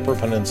Michigan's Upper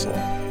Peninsula.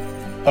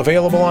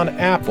 Available on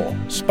Apple,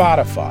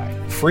 Spotify,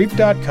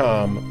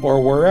 Freep.com,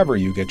 or wherever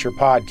you get your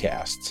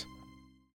podcasts.